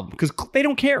a problem because they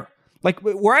don't care. Like,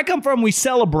 where I come from, we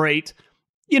celebrate,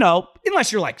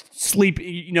 unless you're like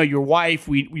your wife,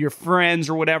 your friends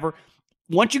or whatever.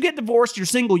 Once you get divorced, you're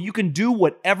single, you can do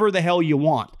whatever the hell you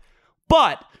want.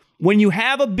 But when you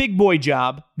have a big boy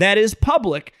job that is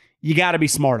public, you got to be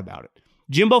smart about it.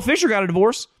 Jimbo Fisher got a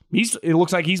divorce. It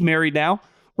looks like he's married now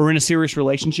or in a serious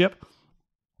relationship.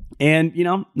 And,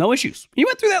 no issues. He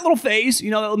went through that little phase, that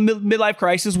midlife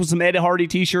crisis with some Ed Hardy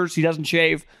t-shirts. He doesn't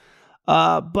shave.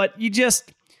 But you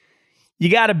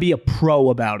got to be a pro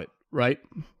about it, right?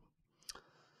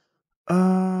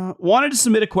 Wanted to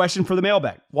submit a question for the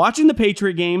mailbag. Watching the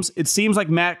Patriot games, it seems like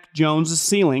Mac Jones'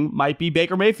 ceiling might be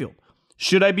Baker Mayfield.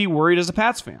 Should I be worried as a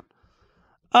Pats fan?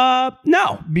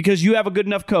 No, because you have a good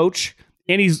enough coach.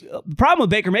 And the problem with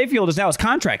Baker Mayfield is now his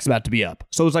contract's about to be up.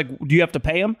 So it's like, do you have to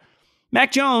pay him?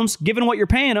 Mac Jones, given what you're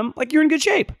paying him, like, you're in good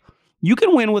shape. You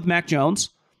can win with Mac Jones.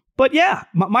 But yeah,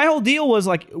 my whole deal was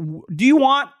like, do you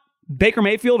want Baker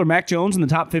Mayfield or Mac Jones in the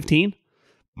top 15?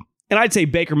 And I'd say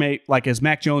is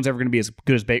Mac Jones ever going to be as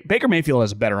good as Baker Mayfield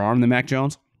has a better arm than Mac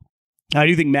Jones. I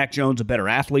do think Mac Jones is a better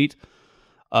athlete.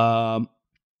 But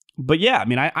yeah, I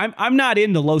mean, I'm not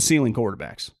into low ceiling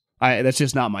quarterbacks. That's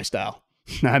just not my style.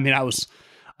 I mean,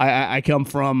 I come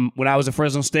from, when I was at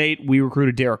Fresno State, we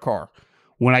recruited Derek Carr.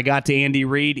 When I got to Andy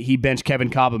Reid, he benched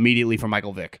Kevin Kolb immediately for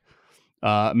Michael Vick.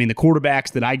 I mean, the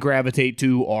quarterbacks that I gravitate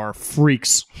to are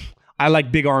freaks. I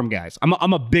like big arm guys.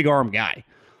 I'm a big arm guy,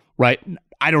 right?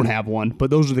 I don't have one,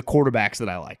 but those are the quarterbacks that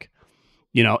I like.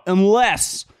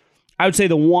 Unless I would say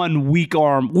the one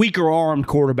weaker armed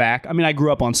quarterback. I mean, I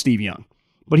grew up on Steve Young,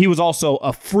 but he was also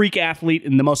a freak athlete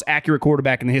and the most accurate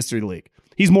quarterback in the history of the league.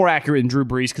 He's more accurate than Drew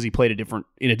Brees because he played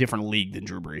in a different league than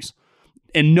Drew Brees.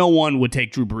 And no one would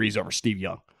take Drew Brees over Steve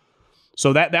Young.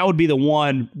 So that would be the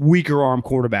one weaker arm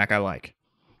quarterback I like.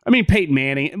 I mean, Peyton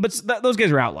Manning, but those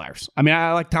guys are outliers. I mean,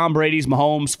 I like Tom Brady's,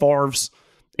 Mahomes, Favre's,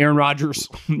 Aaron Rodgers,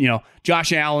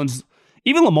 Josh Allen's.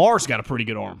 Even Lamar's got a pretty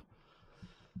good arm.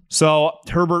 So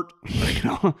Herbert,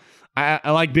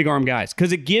 I like big arm guys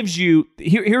because it gives you,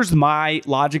 here's my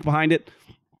logic behind it.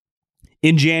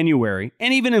 in January,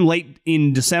 and even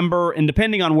in December, and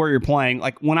depending on where you're playing,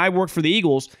 like when I worked for the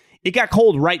Eagles, it got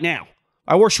cold right now.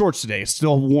 I wore shorts today. It's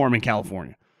still warm in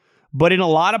California. But in a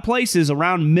lot of places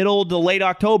around middle to late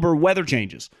October, weather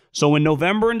changes. So in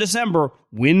November and December,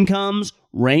 wind comes,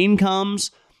 rain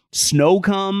comes, snow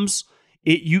comes.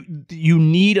 You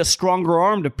need a stronger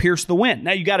arm to pierce the wind.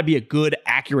 Now, you got to be a good,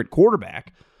 accurate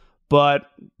quarterback, but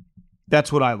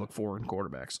that's what I look for in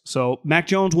quarterbacks. So Mac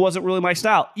Jones wasn't really my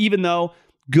style, even though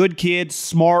good kid,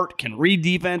 smart, can read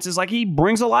defenses. Like, he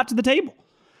brings a lot to the table.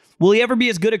 Will he ever be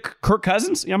as good as Kirk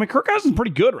Cousins? I mean, Kirk Cousins is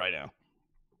pretty good right now.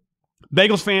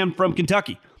 Bengals fan from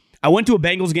Kentucky. I went to a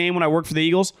Bengals game when I worked for the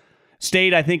Eagles.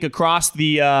 Stayed, I think, across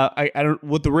the, I don't know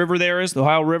what the river there is, the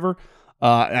Ohio River.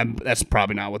 That's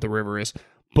probably not what the river is.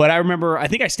 But I remember, I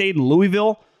think I stayed in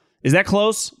Louisville. Is that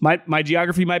close? My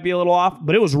geography might be a little off,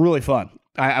 but it was really fun.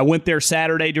 I went there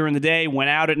Saturday during the day, went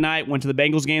out at night, went to the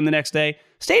Bengals game the next day.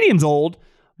 Stadium's old,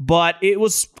 but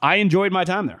I enjoyed my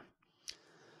time there.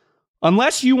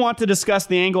 Unless you want to discuss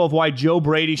the angle of why Joe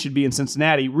Brady should be in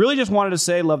Cincinnati, really just wanted to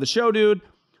say, love the show, dude.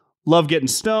 Love getting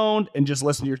stoned and just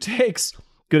listen to your takes.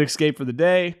 Good escape for the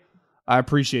day. I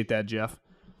appreciate that, Jeff.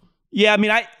 Yeah, I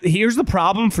mean, here's the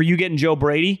problem for you getting Joe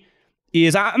Brady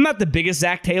is I'm not the biggest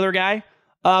Zach Taylor guy,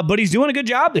 but he's doing a good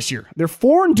job this year. They're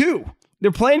 4-2.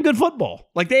 They're playing good football.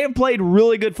 Like, they have played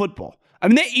really good football. I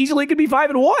mean, they easily could be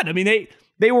 5-1. I mean,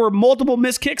 they were multiple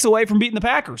missed kicks away from beating the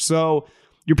Packers. So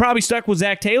you're probably stuck with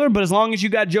Zach Taylor, but as long as you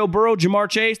got Joe Burrow, Jamar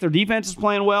Chase, their defense is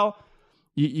playing well,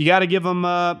 you got to give them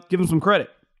some credit.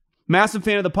 Massive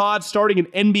fan of the pod, starting an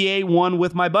NBA 1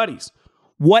 with my buddies.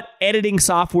 What editing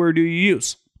software do you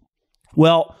use?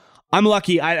 Well, I'm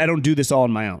lucky I don't do this all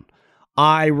on my own.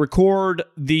 I record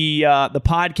the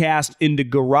podcast into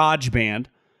GarageBand.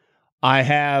 I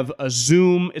have a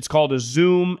Zoom. It's called a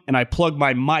Zoom, and I plug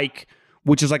my mic,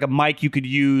 which is like a mic you could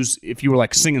use if you were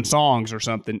like singing songs or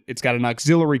something. It's got an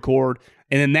auxiliary cord,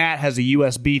 and then that has a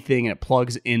USB thing, and it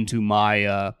plugs into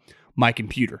my my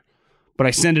computer. But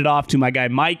I send it off to my guy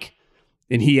Mike,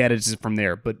 and he edits it from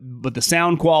there. But the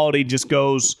sound quality just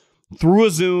goes through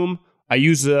a Zoom. I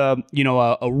use a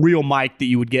real mic that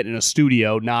you would get in a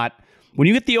studio. Not when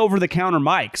you get the over-the-counter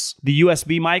mics, the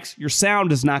USB mics, your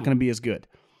sound is not going to be as good.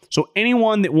 So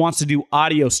anyone that wants to do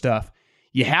audio stuff,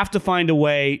 you have to find a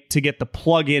way to get the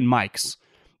plug-in mics,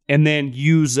 and then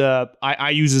use I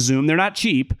use a Zoom. They're not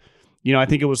cheap. I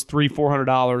think it was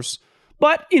 $300-400.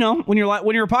 But when you're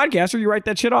a podcaster, you write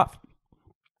that shit off.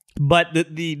 But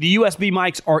the USB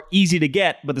mics are easy to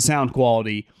get, but the sound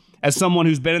quality, as someone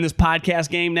who's been in this podcast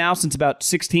game now since about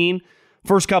 16,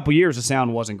 first couple years the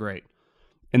sound wasn't great,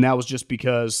 and that was just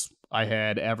because I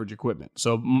had average equipment.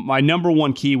 So my number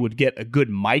one key would get a good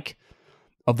mic,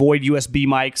 avoid USB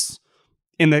mics.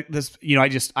 And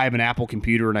I have an Apple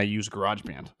computer and I use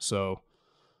GarageBand. So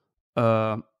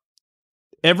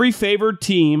every favored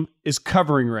team is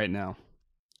covering right now.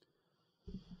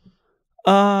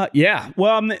 Yeah.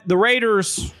 Well, the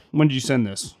Raiders, when did you send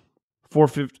this?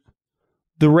 450.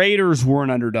 The Raiders were an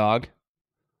underdog.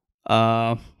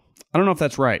 I don't know if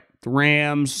that's right. The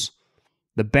Rams,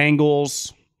 the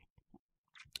Bengals,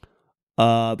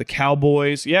 the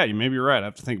Cowboys. Yeah, maybe you're right. I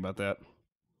have to think about that.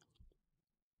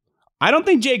 I don't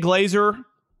think Jay Glazer,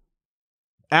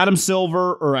 Adam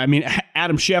Silver,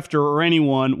 Adam Schefter or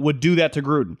anyone would do that to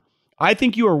Gruden. I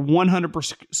think you are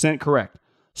 100% correct.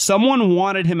 Someone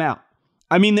wanted him out.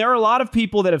 I mean, there are a lot of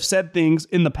people that have said things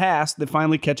in the past that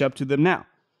finally catch up to them now.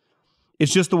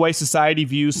 It's just the way society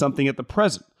views something at the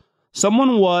present.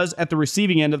 Someone was at the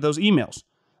receiving end of those emails.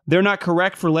 They're not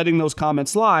correct for letting those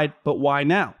comments slide, but why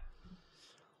now?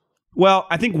 Well,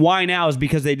 I think why now is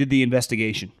because they did the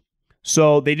investigation.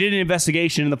 So they did an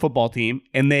investigation in the football team,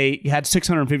 and they had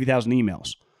 650,000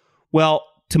 emails. Well,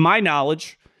 to my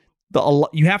knowledge,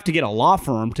 you have to get a law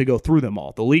firm to go through them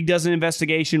all. The league does an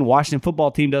investigation. Washington football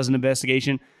team does an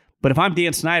investigation. But if I'm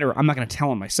Dan Snyder, I'm not going to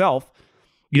tell him myself.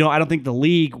 I don't think the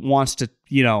league wants to,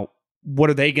 what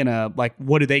do they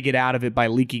get out of it by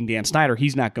leaking Dan Snyder?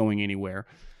 He's not going anywhere.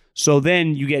 So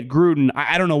then you get Gruden.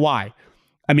 I don't know why.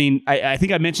 I mean, I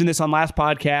think I mentioned this on last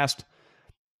podcast.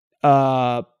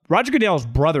 Roger Goodell's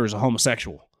brother is a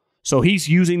homosexual. So he's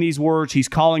using these words. He's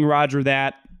calling Roger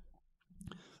that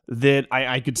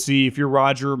I could see if you're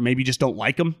Roger, maybe just don't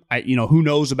like him. Who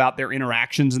knows about their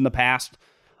interactions in the past?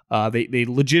 They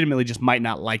legitimately just might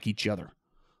not like each other.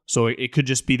 So it could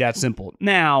just be that simple.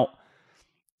 Now,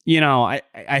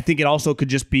 I think it also could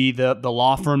just be the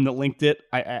law firm that linked it.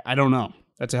 I don't know.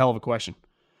 That's a hell of a question.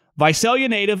 Visalia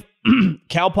native,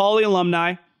 Cal Poly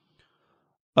alumni,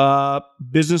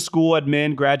 business school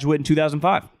admin, graduate in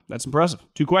 2005. That's impressive.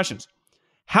 2 questions.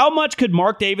 How much could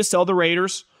Mark Davis sell the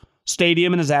Raiders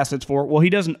stadium and his assets for it. Well, he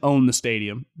doesn't own the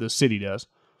stadium. The city does.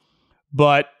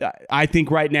 But I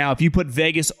think right now, if you put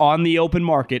Vegas on the open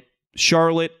market,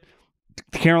 Charlotte,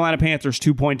 the Carolina Panthers,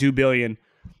 $2.2 billion,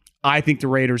 I think the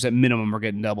Raiders at minimum are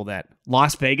getting double that.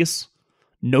 Las Vegas,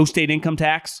 no state income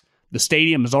tax. The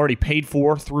stadium is already paid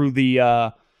for through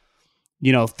the,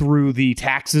 through the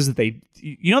taxes that they,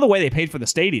 the way they paid for the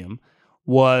stadium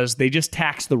was they just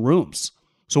taxed the rooms.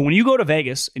 So when you go to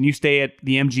Vegas and you stay at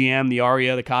the MGM, the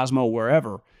Aria, the Cosmo,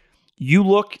 wherever, you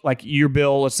look like your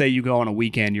bill, let's say you go on a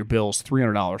weekend, your bill's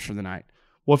 $300 for the night.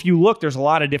 Well, if you look, there's a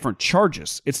lot of different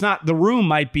charges. It's not, the room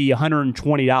might be $120,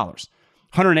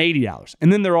 $180.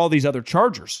 And then there are all these other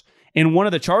charges. And one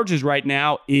of the charges right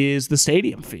now is the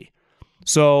stadium fee.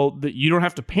 So that you don't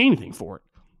have to pay anything for it.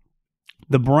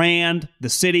 The brand, the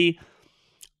city,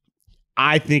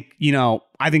 I think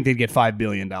they'd get $5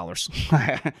 billion.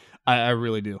 I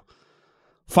really do.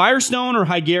 Firestone or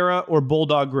Higuera or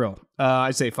Bulldog Grill? I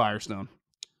say Firestone.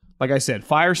 Like I said,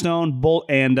 Firestone,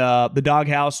 and the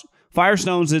Doghouse.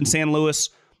 Firestone's in San Luis.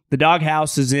 The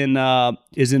Doghouse is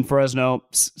in Fresno.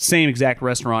 Same exact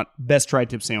restaurant. Best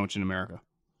tri-tip sandwich in America.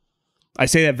 I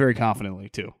say that very confidently,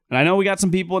 too. And I know we got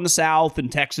some people in the South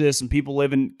and Texas and people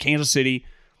live in Kansas City.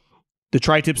 The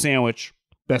tri-tip sandwich,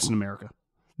 best in America.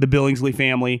 The Billingsley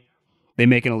family, they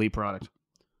make an elite product.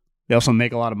 They also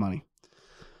make a lot of money.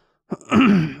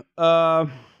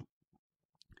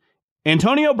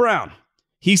 Antonio Brown.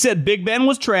 He said Big Ben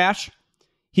was trash.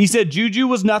 He said Juju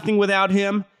was nothing without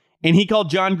him. And he called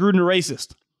John Gruden a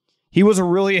racist. He was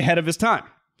really ahead of his time.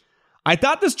 I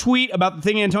thought this tweet about the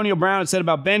thing Antonio Brown had said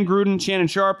about Ben Gruden, Shannon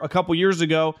Sharp a couple years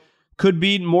ago could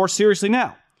be more seriously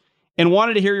now. And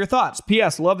wanted to hear your thoughts.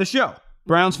 P.S. Love the show.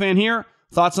 Browns fan here.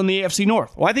 Thoughts on the AFC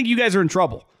North? Well, I think you guys are in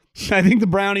trouble. I think the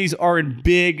Brownies are in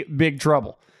big, big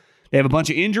trouble. They have a bunch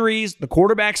of injuries. The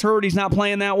quarterback's hurt. He's not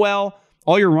playing that well.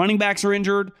 All your running backs are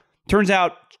injured. Turns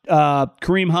out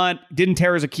Kareem Hunt didn't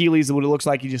tear his Achilles. What it looks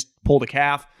like he just pulled a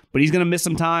calf, but he's going to miss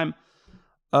some time.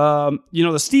 The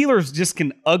Steelers just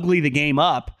can ugly the game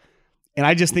up, and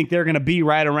I just think they're going to be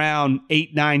right around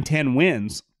 8, 9, 10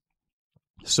 wins.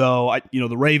 So,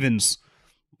 the Ravens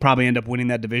probably end up winning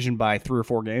that division by 3 or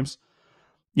 4 games.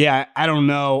 Yeah, I don't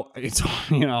know. It's,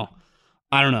 I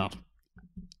don't know.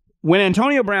 When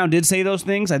Antonio Brown did say those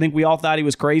things, I think we all thought he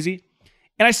was crazy.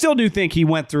 And I still do think he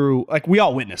went through, we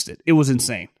all witnessed it. It was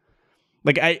insane.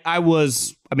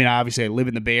 Obviously I live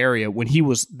in the Bay Area. When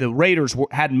the Raiders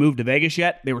hadn't moved to Vegas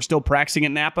yet, they were still practicing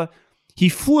at Napa. He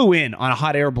flew in on a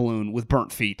hot air balloon with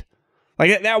burnt feet.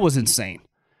 That was insane.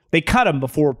 They cut him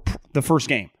before the first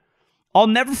game. I'll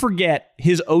never forget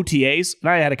his OTAs. And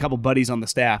I had a couple buddies on the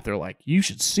staff. They're like, you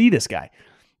should see this guy.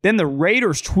 Then the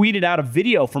Raiders tweeted out a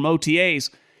video from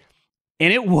OTAs.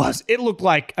 And it looked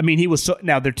like, he was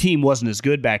now their team wasn't as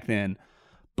good back then,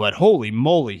 but holy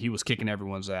moly, he was kicking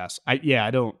everyone's ass. I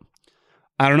don't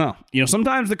know.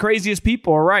 Sometimes the craziest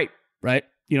people are right?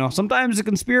 Sometimes the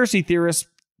conspiracy theorists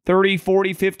 30,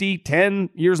 40, 50, 10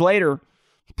 years later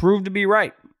prove to be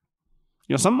right.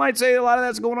 Some might say a lot of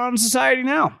that's going on in society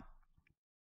now.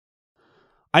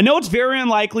 I know it's very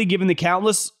unlikely given the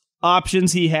countless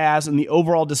options he has and the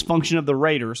overall dysfunction of the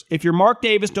Raiders. If you're Mark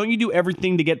Davis, don't you do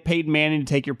everything to get Peyton Manning to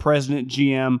take your president,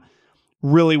 GM,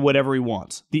 really whatever he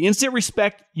wants? The instant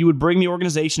respect you would bring the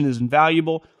organization is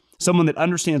invaluable. Someone that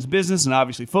understands business and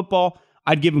obviously football.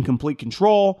 I'd give him complete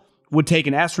control, would take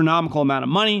an astronomical amount of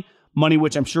money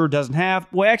which I'm sure doesn't have.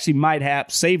 Well, actually might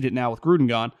have saved it now with Gruden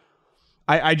gone.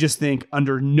 I just think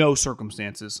under no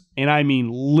circumstances, and I mean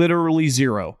literally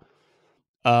zero,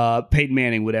 Peyton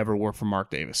Manning would ever work for Mark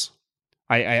Davis.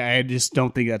 I just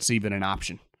don't think that's even an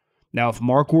option. Now, if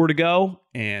Mark were to go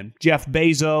and Jeff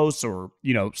Bezos or,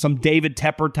 some David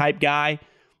Tepper type guy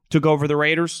took over the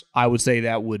Raiders, I would say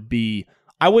that would be,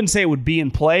 I wouldn't say it would be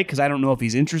in play because I don't know if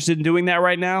he's interested in doing that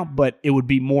right now, but it would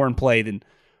be more in play than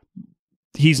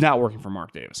he's not working for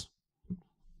Mark Davis.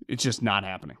 It's just not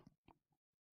happening.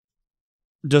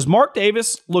 Does Mark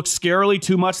Davis look scarily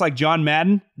too much like John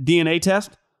Madden? DNA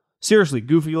test? Seriously,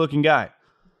 goofy looking guy.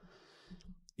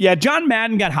 Yeah, John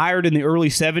Madden got hired in the early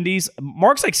 70s.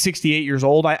 Mark's 68 years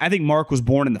old. I think Mark was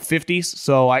born in the 50s.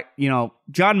 So,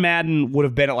 John Madden would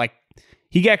have been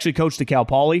he actually coached at Cal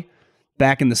Poly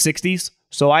back in the 60s.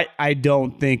 So I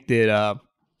don't think that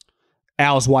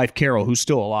Al's wife, Carol, who's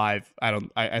still alive,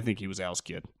 I think he was Al's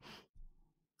kid.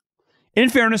 In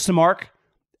fairness to Mark,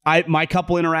 my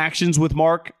couple interactions with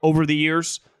Mark over the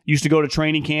years, used to go to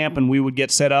training camp and we would get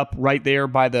set up right there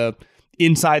by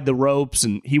inside the ropes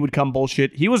and he would come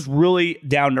bullshit. He was really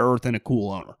down to earth and a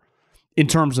cool owner in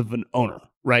terms of an owner,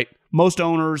 right? Most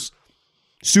owners,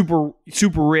 super,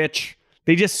 super rich.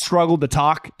 They just struggled to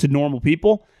talk to normal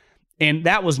people. And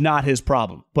that was not his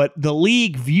problem. But the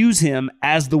league views him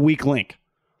as the weak link.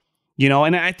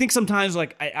 And I think sometimes,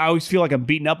 like, I always feel like I'm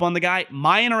beating up on the guy.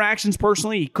 My interactions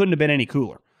personally, he couldn't have been any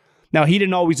cooler. Now, he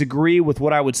didn't always agree with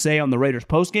what I would say on the Raiders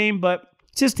postgame, but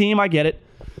it's his team. I get it.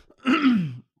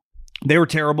 They were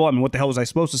terrible. I mean, what the hell was I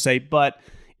supposed to say? But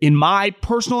in my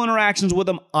personal interactions with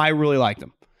him, I really liked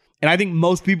him. And I think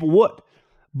most people would.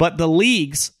 But the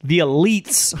leagues, the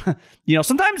elites,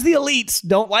 sometimes the elites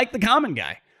don't like the common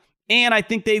guy. And I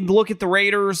think they look at the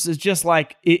Raiders as just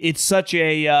like, it's such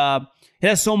a, it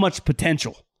has so much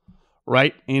potential,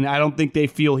 right? And I don't think they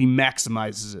feel he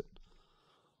maximizes it.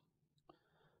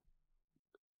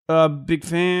 Big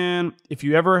fan. If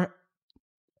you ever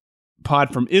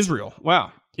pod from Israel,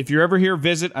 wow. If you're ever here,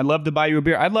 visit. I'd love to buy you a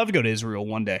beer. I'd love to go to Israel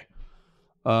one day.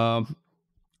 I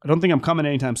don't think I'm coming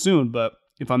anytime soon, but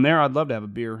if I'm there, I'd love to have a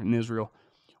beer in Israel.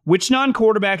 Which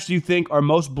non-quarterbacks do you think are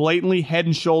most blatantly head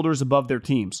and shoulders above their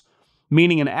teams?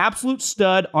 Meaning an absolute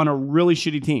stud on a really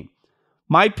shitty team.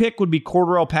 My pick would be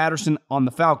Cordarrelle Patterson on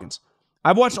the Falcons.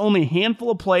 I've watched only a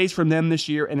handful of plays from them this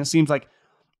year, and it seems like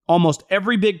almost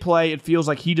every big play, it feels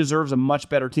like he deserves a much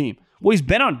better team. Well, he's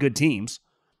been on good teams.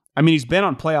 I mean, he's been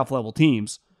on playoff-level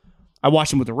teams. I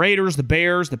watched him with the Raiders, the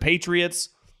Bears, the Patriots.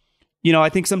 I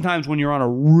think sometimes when you're on a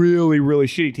really, really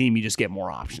shitty team, you just get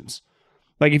more options.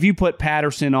 Like, if you put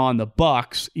Patterson on the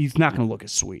Bucs, he's not going to look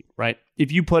as sweet, right?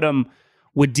 If you put him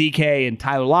with DK and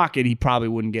Tyler Lockett, he probably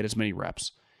wouldn't get as many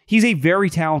reps. He's a very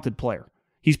talented player.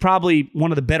 He's probably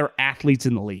one of the better athletes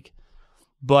in the league.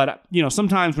 But,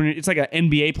 sometimes when it's like an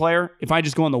NBA player, if I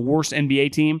just go on the worst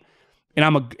NBA team and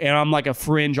I'm like a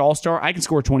fringe all-star, I can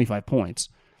score 25 points.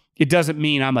 It doesn't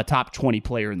mean I'm a top 20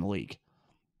 player in the league.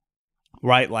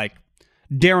 Right? Like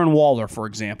Darren Waller, for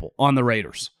example, on the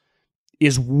Raiders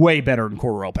is way better than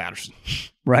Cordarrelle Patterson.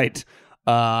 Right?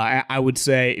 I would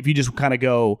say if you just kind of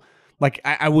go, like,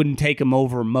 I wouldn't take him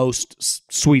over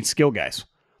most sweet skill guys.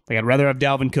 Like, I'd rather have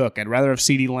Dalvin Cook. I'd rather have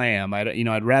CeeDee Lamb.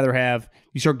 I'd rather have,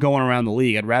 you start going around the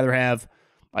league, I'd rather have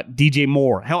DJ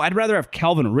Moore. Hell, I'd rather have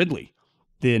Calvin Ridley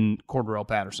than Cordarrelle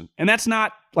Patterson. And that's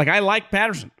not, like, I like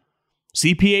Patterson.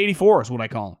 CP84 is what I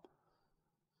call him.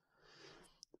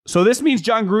 So this means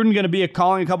John Gruden going to be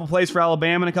calling a couple plays for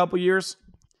Alabama in a couple years?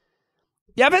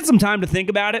 Yeah, I've had some time to think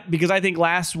about it because I think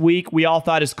last week we all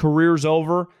thought his career's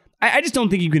over. I just don't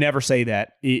think you can ever say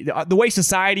that. The way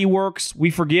society works,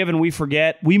 we forgive and we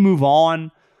forget. We move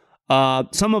on.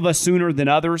 Some of us sooner than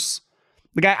others.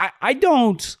 Like, I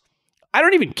don't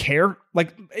even care.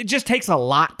 Like, it just takes a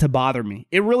lot to bother me.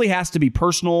 It really has to be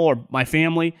personal or my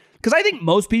family. Because I think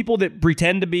most people that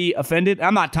pretend to be offended,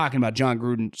 I'm not talking about John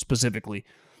Gruden specifically,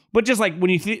 but just like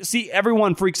when you see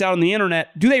everyone freaks out on the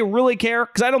internet, do they really care?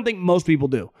 Because I don't think most people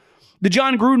do. The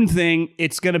John Gruden thing,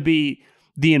 it's going to be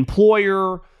the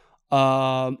employer.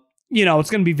 It's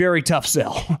going to be very tough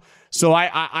sell. So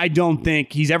I don't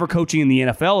think he's ever coaching in the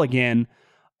NFL again.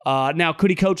 Now,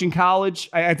 could he coach in college?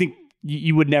 I think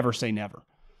you would never say never.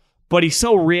 But he's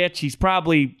so rich. He's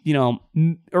probably,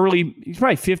 he's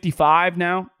probably 55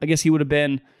 now. I guess he would have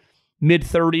been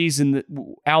mid-30s in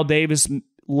the Al Davis,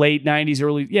 late 90s,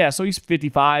 early. Yeah, so he's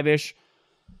 55-ish.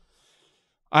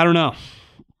 I don't know.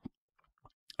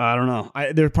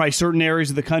 There are probably certain areas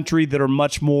of the country that are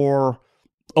much more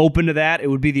open to that. It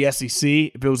would be the SEC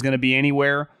if it was going to be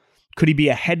anywhere. Could he be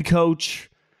a head coach?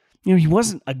 He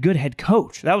wasn't a good head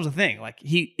coach. That was the thing. Like,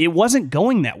 it wasn't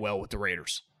going that well with the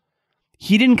Raiders.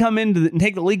 He didn't come in and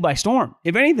take the league by storm.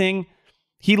 If anything,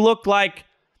 he looked like,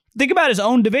 think about his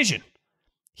own division.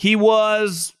 He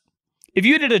was, if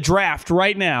you did a draft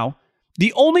right now,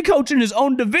 the only coach in his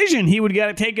own division he would get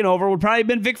it taken over would probably have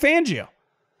been Vic Fangio.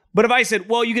 But if I said,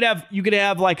 well, you could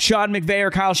have like Sean McVay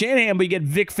or Kyle Shanahan, but you get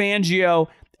Vic Fangio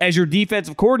as your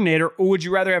defensive coordinator, or would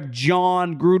you rather have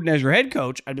John Gruden as your head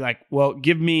coach? I'd be like, well,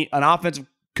 give me an offensive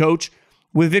coach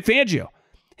with Vic Fangio.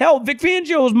 Hell, Vic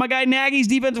Fangio was my guy Nagy's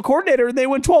defensive coordinator, and they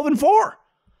went 12-4.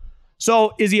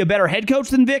 So is he a better head coach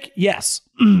than Vic? Yes.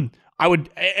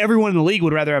 Everyone in the league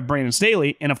would rather have Brandon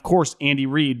Staley, and of course, Andy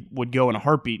Reid would go in a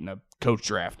heartbeat in a coach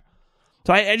draft.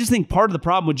 So I just think part of the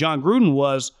problem with John Gruden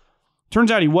was,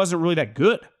 turns out he wasn't really that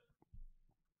good.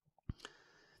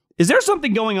 Is there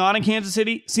something going on in Kansas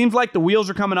City? Seems like the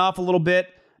wheels are coming off a little bit.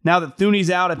 Now that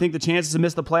Thuney's out, I think the chances to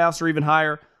miss the playoffs are even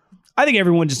higher. I think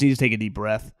everyone just needs to take a deep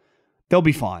breath. They'll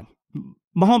be fine.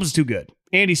 Mahomes is too good.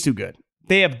 Andy's too good.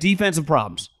 They have defensive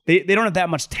problems. They don't have that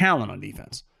much talent on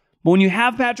defense. But when you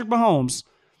have Patrick Mahomes,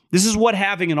 this is what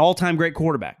having an all-time great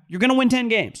quarterback. You're going to win 10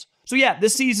 games. So yeah,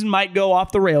 this season might go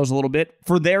off the rails a little bit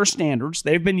for their standards.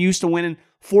 They've been used to winning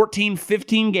 14,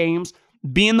 15 games,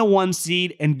 being the 1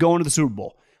 seed, and going to the Super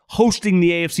Bowl, hosting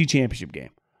the AFC Championship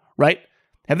game, right?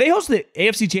 Have they hosted the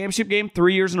AFC Championship game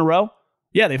 3 years in a row?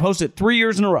 Yeah, they've hosted 3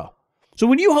 years in a row. So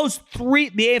when you host the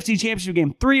AFC Championship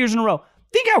game 3 years in a row,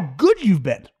 think how good you've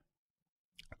been.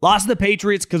 Lost to the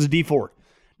Patriots because of D Ford.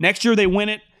 Next year they win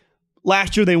it.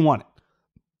 Last year they won it.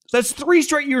 So that's 3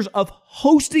 straight years of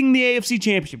hosting the AFC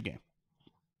Championship game.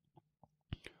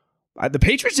 The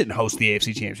Patriots didn't host the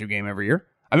AFC Championship game every year.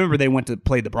 I remember they went to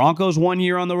play the Broncos 1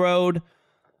 year on the road.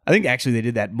 I think actually they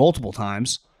did that multiple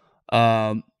times,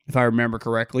 if I remember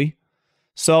correctly.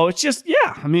 So it's just,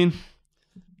 yeah, I mean,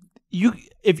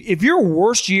 if your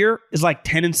worst year is like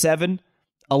 10-7,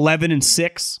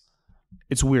 11-6,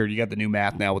 it's weird. You got the new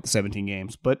math now with the 17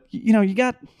 games, but you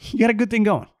got a good thing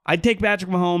going. I'd take Patrick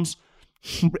Mahomes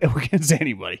against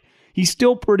anybody. He's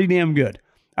still pretty damn good.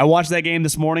 I watched that game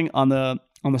this morning on the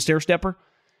stair stepper,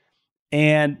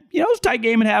 and it was a tight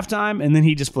game at halftime, and then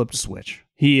he just flipped a switch.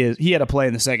 He had a play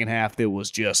in the second half that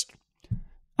was just,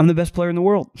 I'm the best player in the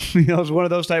world. It was one of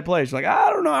those type plays. Like,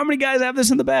 I don't know how many guys have this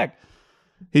in the bag.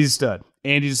 He's a stud.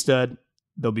 Andy's a stud.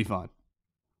 They'll be fine.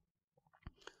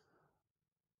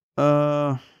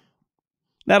 That'll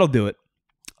do it.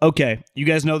 Okay, you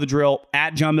guys know the drill.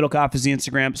 At John Middlecoff is the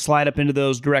Instagram. Slide up into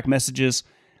those direct messages.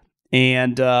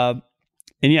 And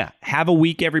yeah, have a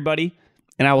week, everybody.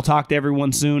 And I will talk to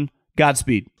everyone soon.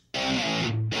 Godspeed.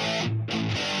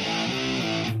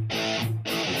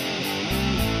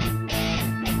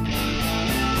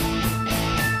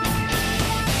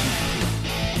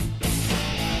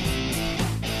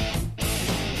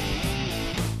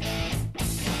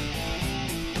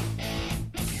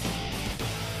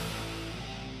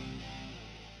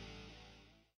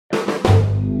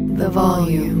 The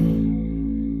volume.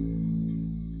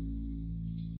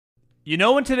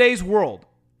 In today's world,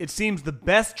 it seems the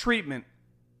best treatment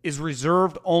is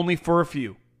reserved only for a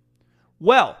few.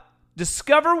 Well,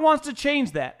 Discover wants to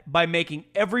change that by making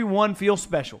everyone feel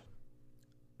special.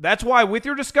 That's why with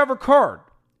your Discover card,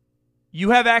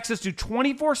 you have access to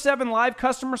 24/7 live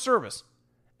customer service,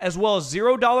 as well as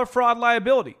 $0 fraud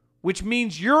liability, which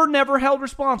means you're never held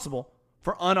responsible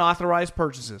for unauthorized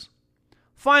purchases.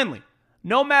 Finally,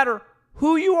 no matter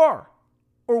who you are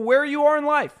or where you are in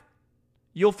life,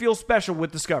 you'll feel special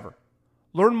with Discover.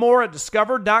 Learn more at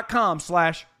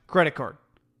discover.com/credit card.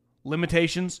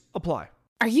 Limitations apply.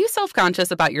 Are you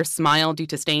self-conscious about your smile due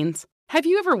to stains? Have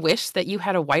you ever wished that you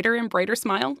had a whiter and brighter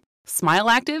smile? Smile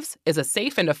Actives is a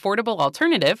safe and affordable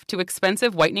alternative to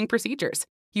expensive whitening procedures.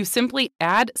 You simply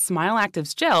add Smile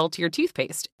Actives gel to your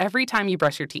toothpaste every time you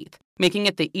brush your teeth, making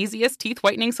it the easiest teeth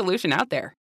whitening solution out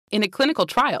there. In a clinical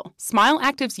trial, Smile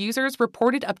Actives users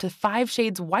reported up to 5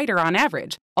 shades whiter on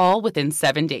average, all within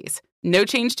 7 days. No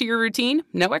change to your routine,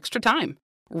 no extra time.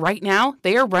 Right now,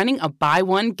 they are running a buy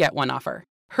one, get one offer.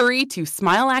 Hurry to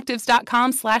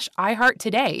smileactives.com/iHeart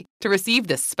today to receive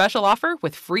this special offer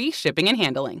with free shipping and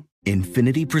handling.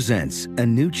 Infiniti presents a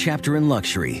new chapter in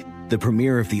luxury, the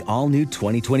premiere of the all-new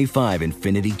 2025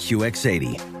 Infiniti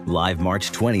QX80, live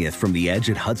March 20th from the Edge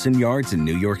at Hudson Yards in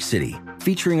New York City,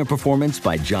 featuring a performance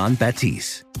by John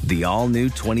Batiste. The all-new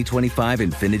 2025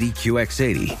 Infiniti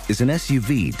QX80 is an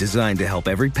SUV designed to help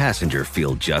every passenger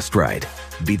feel just right.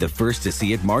 Be the first to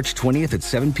see it March 20th at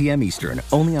 7 p.m. Eastern,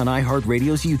 only on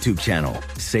iHeartRadio's YouTube channel.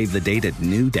 Save the date at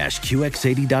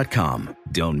new-QX80.com.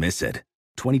 Don't miss it.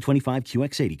 2025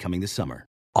 QX80 coming this summer.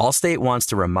 Allstate wants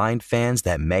to remind fans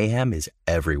that mayhem is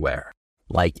everywhere.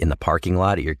 Like in the parking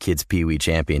lot at your kid's Pee Wee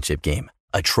Championship game.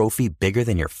 A trophy bigger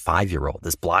than your 5-year-old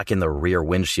is blocking the rear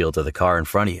windshield of the car in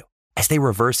front of you. As they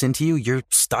reverse into you, you're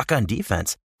stuck on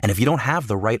defense. And if you don't have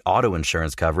the right auto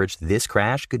insurance coverage, this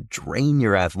crash could drain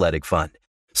your athletic fund.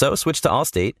 So switch to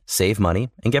Allstate, save money,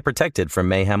 and get protected from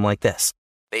mayhem like this.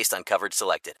 Based on coverage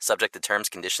selected, subject to terms,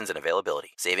 conditions, and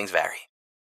availability. Savings vary.